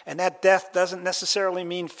 And that death doesn't necessarily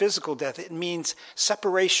mean physical death. It means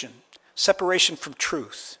separation from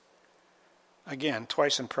truth. Again,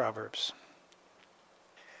 twice in Proverbs.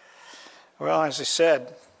 Well, as I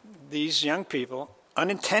said, these young people,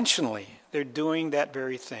 unintentionally, they're doing that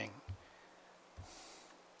very thing.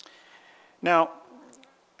 Now,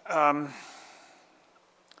 I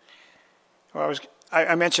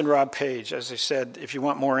mentioned Rob Page. As I said, if you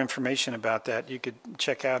want more information about that, you could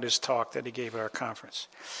check out his talk that he gave at our conference.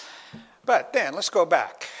 But then, let's go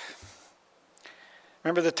back.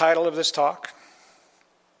 Remember the title of this talk?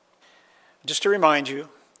 Just to remind you,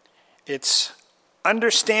 it's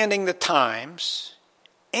Understanding the Times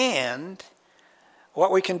and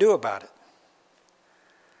what we can do about it.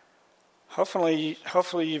 Hopefully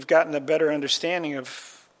you've gotten a better understanding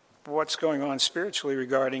of what's going on spiritually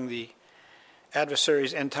regarding the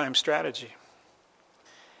adversary's end-time strategy.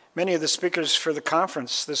 Many of the speakers for the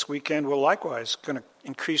conference this weekend will likewise going to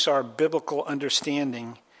increase our biblical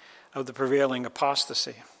understanding of the prevailing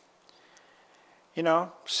apostasy. You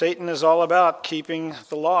know, Satan is all about keeping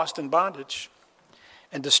the lost in bondage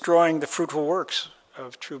and destroying the fruitful works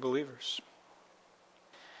of true believers.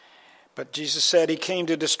 But Jesus said he came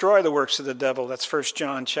to destroy the works of the devil. That's 1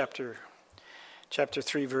 John chapter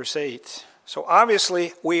 3, verse 8. So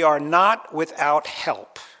obviously, we are not without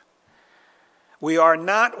help. We are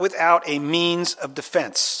not without a means of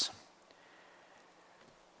defense.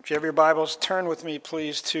 If you have your Bibles, turn with me,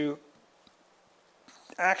 please, to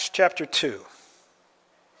Acts chapter 2.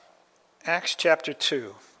 Acts chapter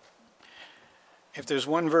 2. If there's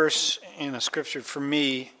one verse in a scripture for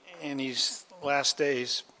me in these last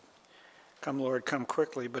days, come Lord, come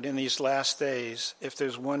quickly, but in these last days, if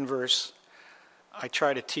there's one verse I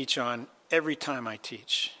try to teach on every time I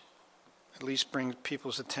teach, at least bring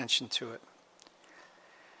people's attention to it.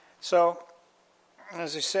 So,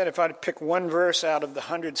 as I said, if I had to pick one verse out of the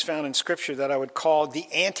hundreds found in Scripture that I would call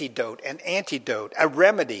the antidote, a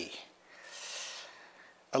remedy,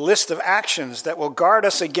 a list of actions that will guard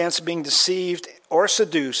us against being deceived or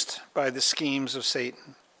seduced by the schemes of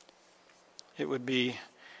Satan, it would be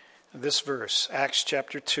this verse, Acts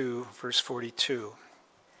chapter 2, verse 42.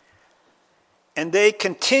 And they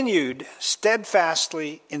continued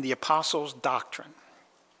steadfastly in the apostles' doctrine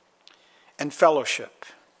and fellowship,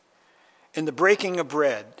 in the breaking of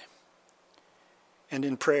bread, and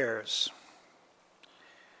in prayers.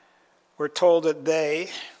 We're told that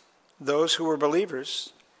those who were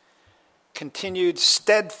believers, continued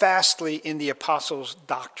steadfastly in the apostles'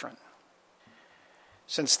 doctrine.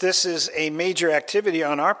 Since this is a major activity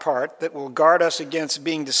on our part that will guard us against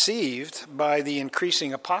being deceived by the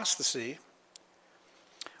increasing apostasy,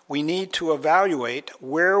 we need to evaluate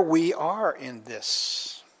where we are in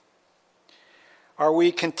this. Are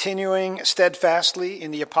we continuing steadfastly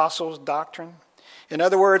in the apostles' doctrine? In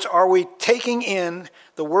other words, are we taking in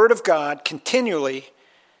the Word of God continually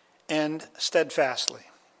and steadfastly?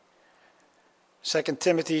 2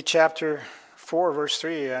 Timothy chapter 4, verse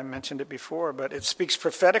 3, I mentioned it before, but it speaks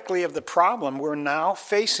prophetically of the problem we're now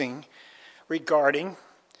facing regarding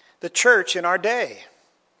the church in our day.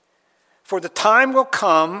 For the time will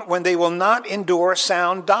come when they will not endure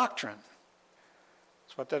sound doctrine.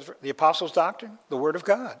 That's what the apostles' doctrine, the Word of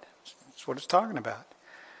God. That's what it's talking about.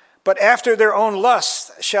 But after their own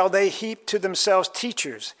lusts shall they heap to themselves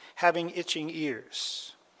teachers having itching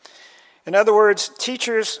ears. In other words,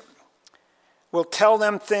 teachers will tell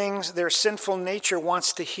them things their sinful nature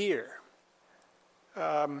wants to hear.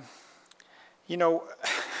 I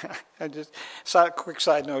just saw a quick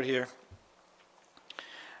side note here.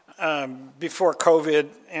 Before COVID,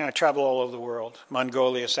 I travel all over the world,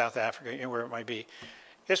 Mongolia, South Africa, where it might be.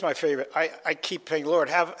 Here's my favorite. I keep praying, Lord,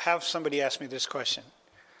 have somebody ask me this question.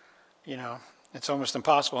 It's almost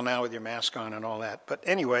impossible now with your mask on and all that. But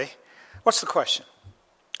anyway, what's the question?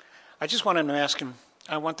 I just want them to ask him.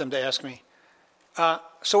 I want them to ask me,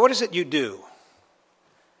 so what is it you do?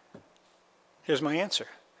 Here's my answer.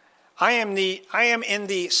 I am in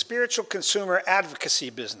the spiritual consumer advocacy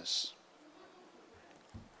business.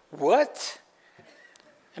 What?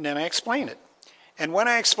 And then I explain it. And when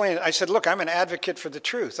I explain it, I said, look, I'm an advocate for the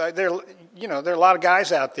truth. There are a lot of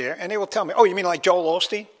guys out there, and they will tell me, oh, you mean like Joel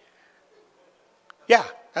Osteen? Yeah,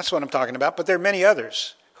 that's what I'm talking about. But there are many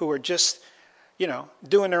others who are just,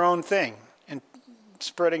 doing their own thing and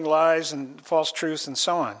spreading lies and false truths and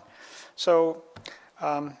so on. So,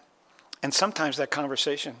 and sometimes that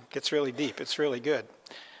conversation gets really deep. It's really good.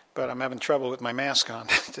 But I'm having trouble with my mask on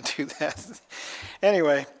to do that.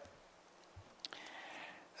 Anyway,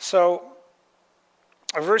 so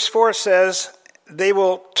verse 4 says, they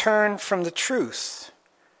will turn from the truth.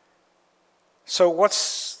 So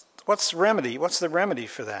what's the remedy? What's the remedy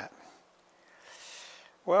for that?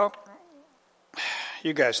 Well,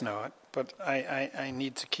 you guys know it, but I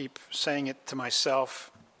need to keep saying it to myself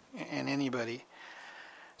and anybody.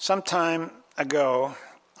 Some time ago,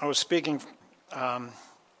 I was speaking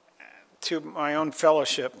to my own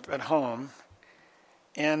fellowship at home,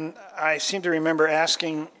 and I seem to remember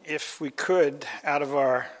asking if we could,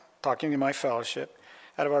 talking to my fellowship,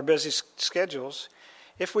 out of our busy schedules,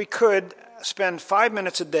 if we could spend 5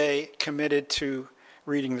 minutes a day committed to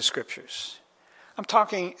reading the Scriptures. I'm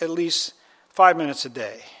talking at least 5 minutes a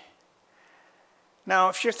day. Now,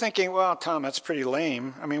 if you're thinking, well, Tom, that's pretty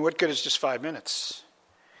lame. I mean, what good is just 5 minutes?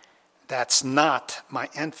 That's not my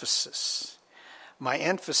emphasis. My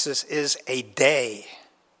emphasis is a day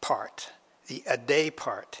part, a day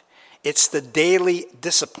part. It's the daily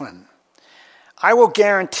discipline. I will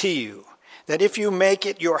guarantee you that if you make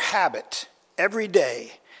it your habit every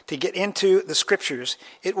day to get into the Scriptures,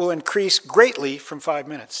 it will increase greatly from 5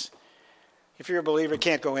 minutes. If you're a believer, it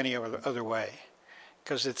can't go any other way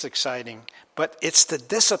because it's exciting. But it's the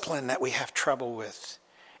discipline that we have trouble with.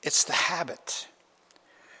 It's the habit.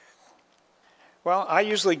 Well, I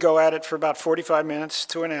usually go at it for about 45 minutes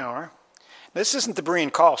to an hour. This isn't the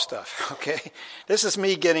Berean call stuff, okay? This is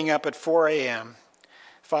me getting up at 4 a.m.,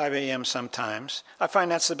 5 a.m. sometimes. I find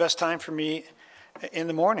that's the best time for me in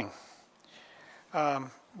the morning.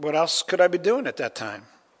 What else could I be doing at that time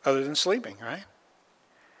other than sleeping, right?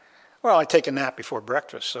 Well, I take a nap before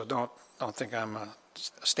breakfast, so don't think I'm a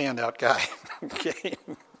standout guy, okay?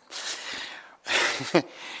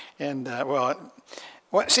 And,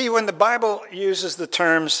 see, when the Bible uses the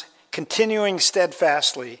terms continuing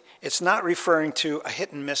steadfastly, it's not referring to a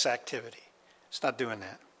hit-and-miss activity. It's not doing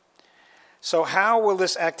that. So how will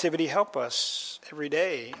this activity help us every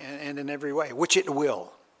day and in every way? Which it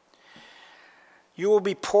will. You will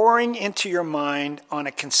be pouring into your mind on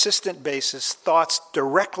a consistent basis thoughts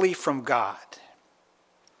directly from God.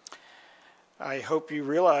 I hope you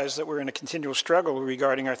realize that we're in a continual struggle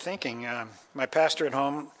regarding our thinking. My pastor at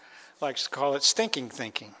home likes to call it stinking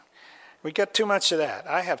thinking. We get too much of that.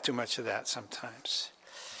 I have too much of that sometimes.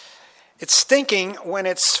 It's stinking when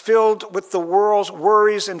it's filled with the world's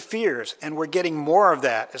worries and fears, and we're getting more of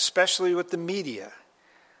that, especially with the media.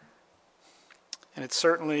 And it's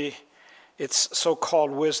so-called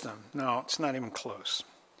wisdom. No, it's not even close.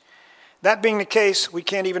 That being the case, we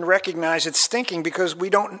can't even recognize it's stinking because we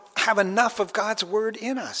don't have enough of God's word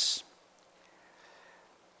in us.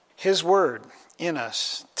 His word in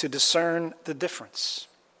us to discern the difference.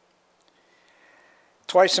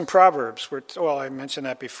 Twice in Proverbs, I mentioned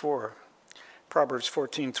that before. Proverbs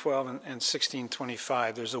 14:12 and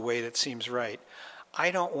 16:25, there's a way that seems right.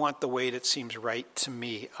 I don't want the way that seems right to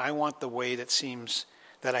me. I want the way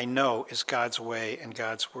that I know is God's way and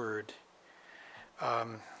God's word.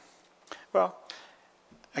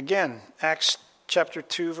 Again, Acts chapter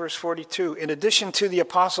 2, verse 42. In addition to the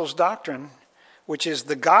apostles' doctrine, which is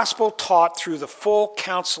the gospel taught through the full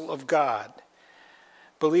counsel of God,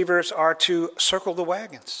 believers are to circle the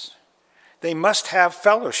wagons. They must have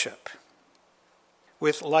fellowship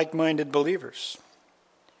with like-minded believers.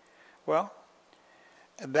 Well,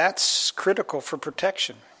 that's critical for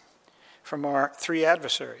protection from our three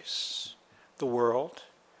adversaries, the world,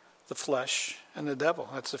 the flesh, and the devil.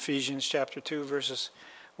 That's Ephesians chapter 2, verses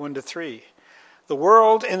 1 to 3. The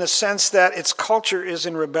world in the sense that its culture is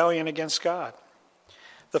in rebellion against God.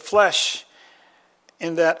 The flesh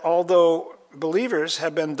in that although believers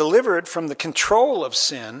have been delivered from the control of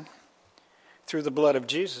sin through the blood of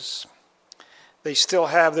Jesus, they still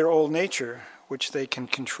have their old nature, which they can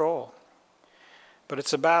control. But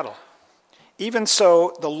it's a battle. Even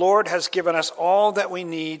so, the Lord has given us all that we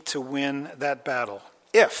need to win that battle,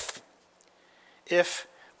 if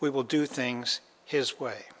we will do things His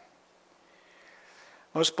way.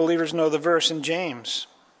 Most believers know the verse in James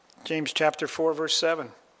chapter 4, verse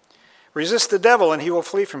 7. Resist the devil and he will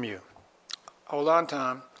flee from you. Hold on,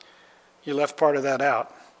 Tom. You left part of that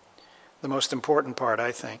out. The most important part,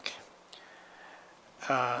 I think.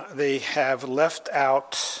 They have left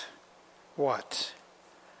out what?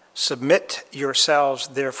 Submit yourselves,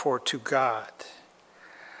 therefore, to God.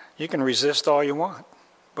 You can resist all you want,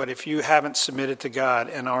 but if you haven't submitted to God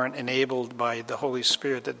and aren't enabled by the Holy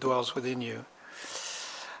Spirit that dwells within you,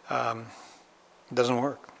 it doesn't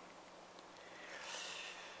work.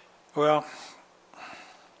 Well,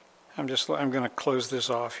 I'm going to close this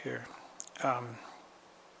off here.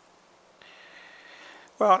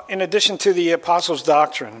 In addition to the apostles'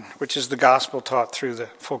 doctrine, which is the gospel taught through the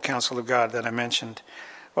full counsel of God that I mentioned,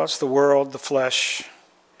 well, it's the world, the flesh,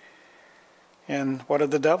 and what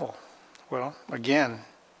of the devil? Well, again,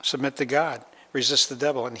 submit to God, resist the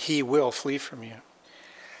devil, and he will flee from you.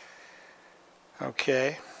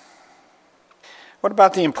 Okay. What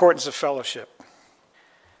about the importance of fellowship?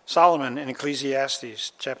 Solomon in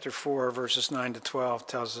Ecclesiastes chapter 4, verses 9 to 12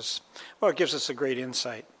 tells us, it gives us a great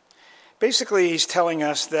insight. Basically, he's telling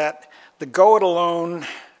us that the go-it-alone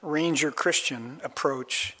ranger Christian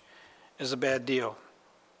approach is a bad deal.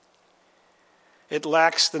 It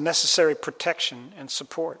lacks the necessary protection and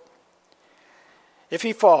support. If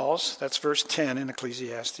he falls, that's verse 10 in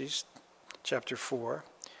Ecclesiastes chapter 4,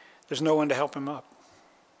 there's no one to help him up.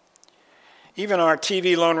 Even our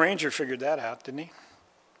TV Lone Ranger figured that out, didn't he?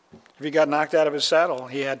 If he got knocked out of his saddle,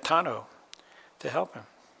 he had Tonto to help him.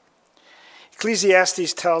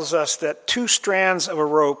 Ecclesiastes tells us that 2 strands of a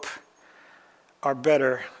rope are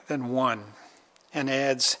better than 1, and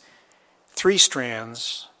adds 3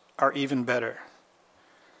 strands are even better.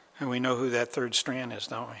 And we know who that 3rd strand is,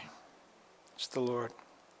 don't we? It's the Lord.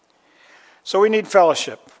 So we need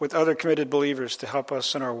fellowship with other committed believers to help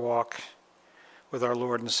us in our walk with our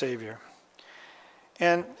Lord and Savior.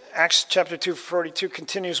 And Acts chapter 2:42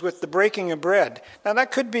 continues with the breaking of bread. Now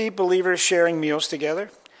that could be believers sharing meals together,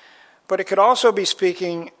 but it could also be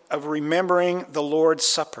speaking of remembering the Lord's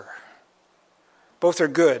Supper. Both are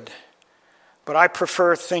good, but I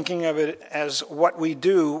prefer thinking of it as what we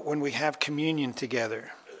do when we have communion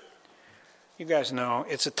together. You guys know,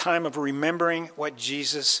 it's a time of remembering what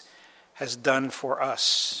Jesus has done for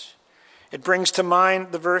us. It brings to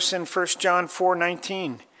mind the verse in 1 John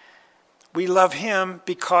 4:19. We love him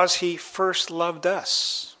because he first loved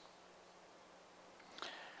us.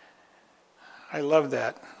 I love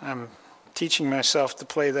that. I'm teaching myself to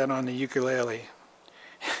play that on the ukulele.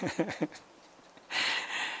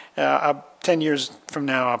 10 years from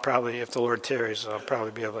now, I'll probably, if the Lord tarries, I'll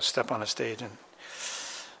probably be able to step on a stage and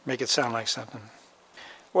make it sound like something.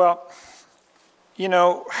 Well,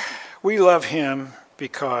 we love him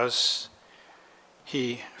because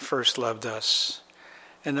he first loved us.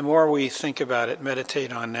 And the more we think about it,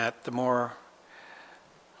 meditate on that, the more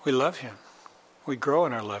we love him. We grow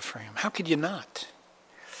in our love for him. How could you not?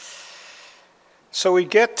 So we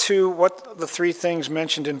get to what the 3 things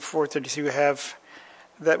mentioned in 432 have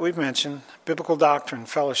that we've mentioned: biblical doctrine,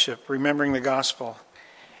 fellowship, remembering the gospel.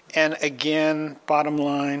 And again, bottom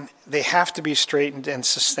line, they have to be straightened and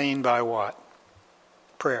sustained by what?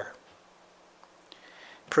 Prayer.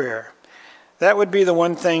 Prayer. That would be the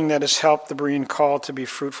one thing that has helped the Berean call to be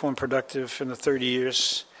fruitful and productive in the 30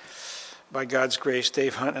 years. By God's grace,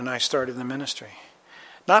 Dave Hunt and I started the ministry.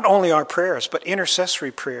 Not only our prayers, but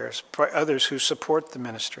intercessory prayers by others who support the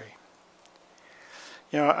ministry.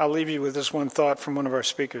 I'll leave you with this one thought from one of our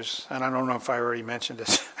speakers, and I don't know if I already mentioned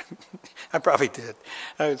it. I probably did.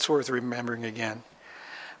 It's worth remembering again.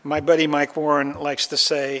 My buddy Mike Warren likes to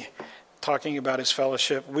say, talking about his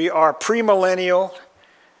fellowship, we are premillennial,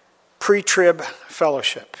 pre-trib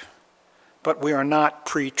fellowship, but we are not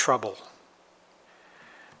pre-trouble.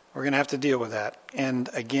 We're going to have to deal with that. And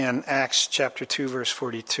again, Acts chapter 2, verse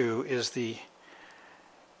 42 is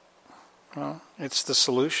it's the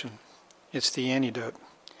solution. It's the antidote.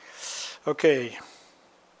 Okay.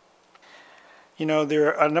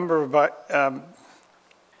 There are a number of, I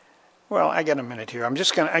got a minute here. I'm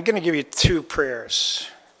going to give you 2 prayers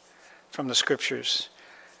from the scriptures.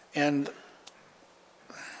 And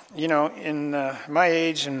in my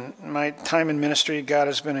age and my time in ministry, God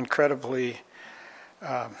has been incredibly,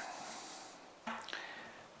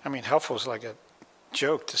 helpful is like a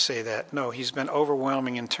joke to say that. No, he's been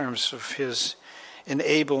overwhelming in terms of his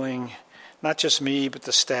enabling, not just me, but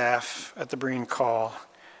the staff at the Berean Call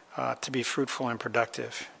to be fruitful and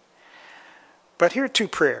productive. But here are 2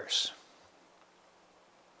 prayers.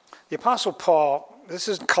 The Apostle Paul,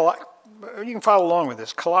 you can follow along with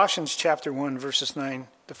this, Colossians chapter 1, verses 9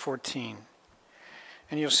 to 14.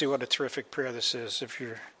 And you'll see what a terrific prayer this is if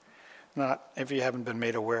you haven't been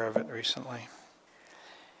made aware of it recently.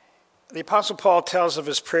 The Apostle Paul tells of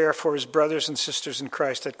his prayer for his brothers and sisters in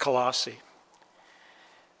Christ at Colossae.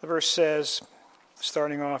 The verse says,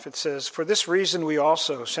 starting off, it says, "For this reason we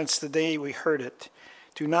also, since the day we heard it,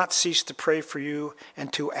 do not cease to pray for you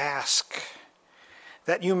and to ask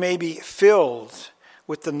that you may be filled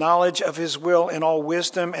with the knowledge of his will in all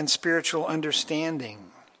wisdom and spiritual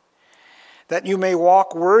understanding, that you may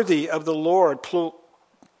walk worthy of the Lord,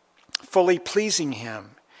 fully pleasing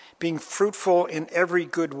him, being fruitful in every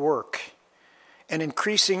good work, and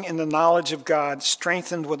increasing in the knowledge of God,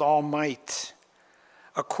 strengthened with all might,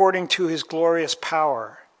 according to his glorious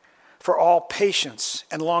power, for all patience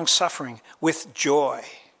and long-suffering with joy,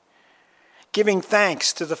 giving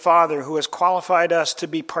thanks to the Father who has qualified us to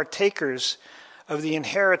be partakers of the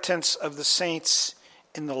inheritance of the saints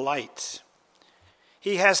in the light.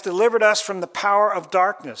 He has delivered us from the power of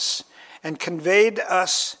darkness and conveyed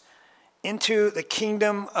us into the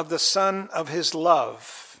kingdom of the Son of his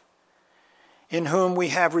love, in whom we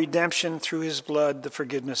have redemption through his blood, the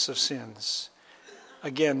forgiveness of sins.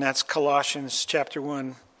 Again, that's Colossians chapter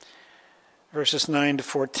 1, verses 9 to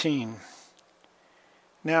 14.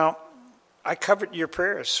 Now, I covered your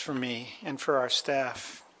prayers for me and for our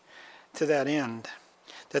staff to that end,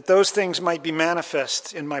 that those things might be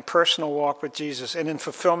manifest in my personal walk with Jesus and in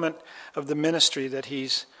fulfillment of the ministry that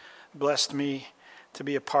he's blessed me to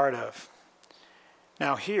be a part of.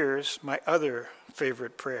 Now here's my other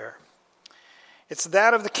favorite prayer. It's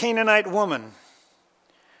that of the Canaanite woman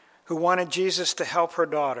who wanted Jesus to help her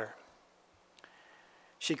daughter.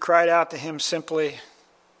 She cried out to him simply,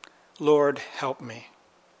 "Lord, help me.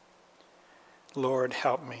 Lord,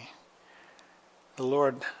 help me." The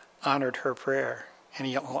Lord honored her prayer, and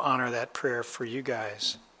he will honor that prayer for you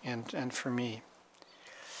guys and for me.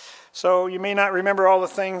 So you may not remember all the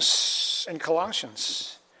things in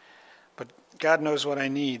Colossians, but God knows what I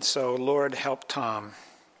need. So Lord, help Tom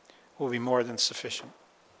will be more than sufficient.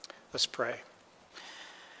 Let's pray.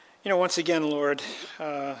 Once again, Lord,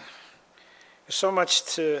 there's so much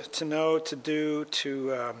to know, to do,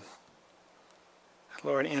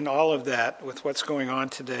 Lord, in all of that, with what's going on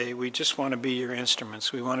today, we just want to be your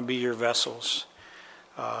instruments. We want to be your vessels.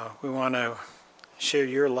 We want to share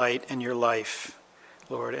your light and your life,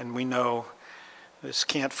 Lord, and we know this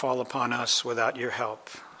can't fall upon us without your help.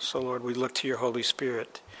 So, Lord, we look to your Holy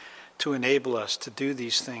Spirit to enable us to do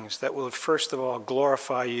these things that will, first of all,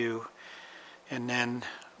 glorify you and then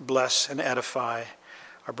bless and edify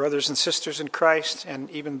our brothers and sisters in Christ, and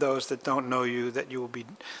even those that don't know you, that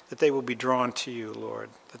they will be drawn to you, Lord,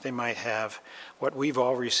 that they might have what we've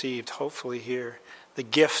all received, hopefully here, the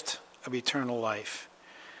gift of eternal life.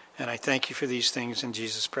 And I thank you for these things in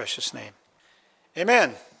Jesus' precious name.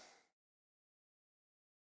 Amen.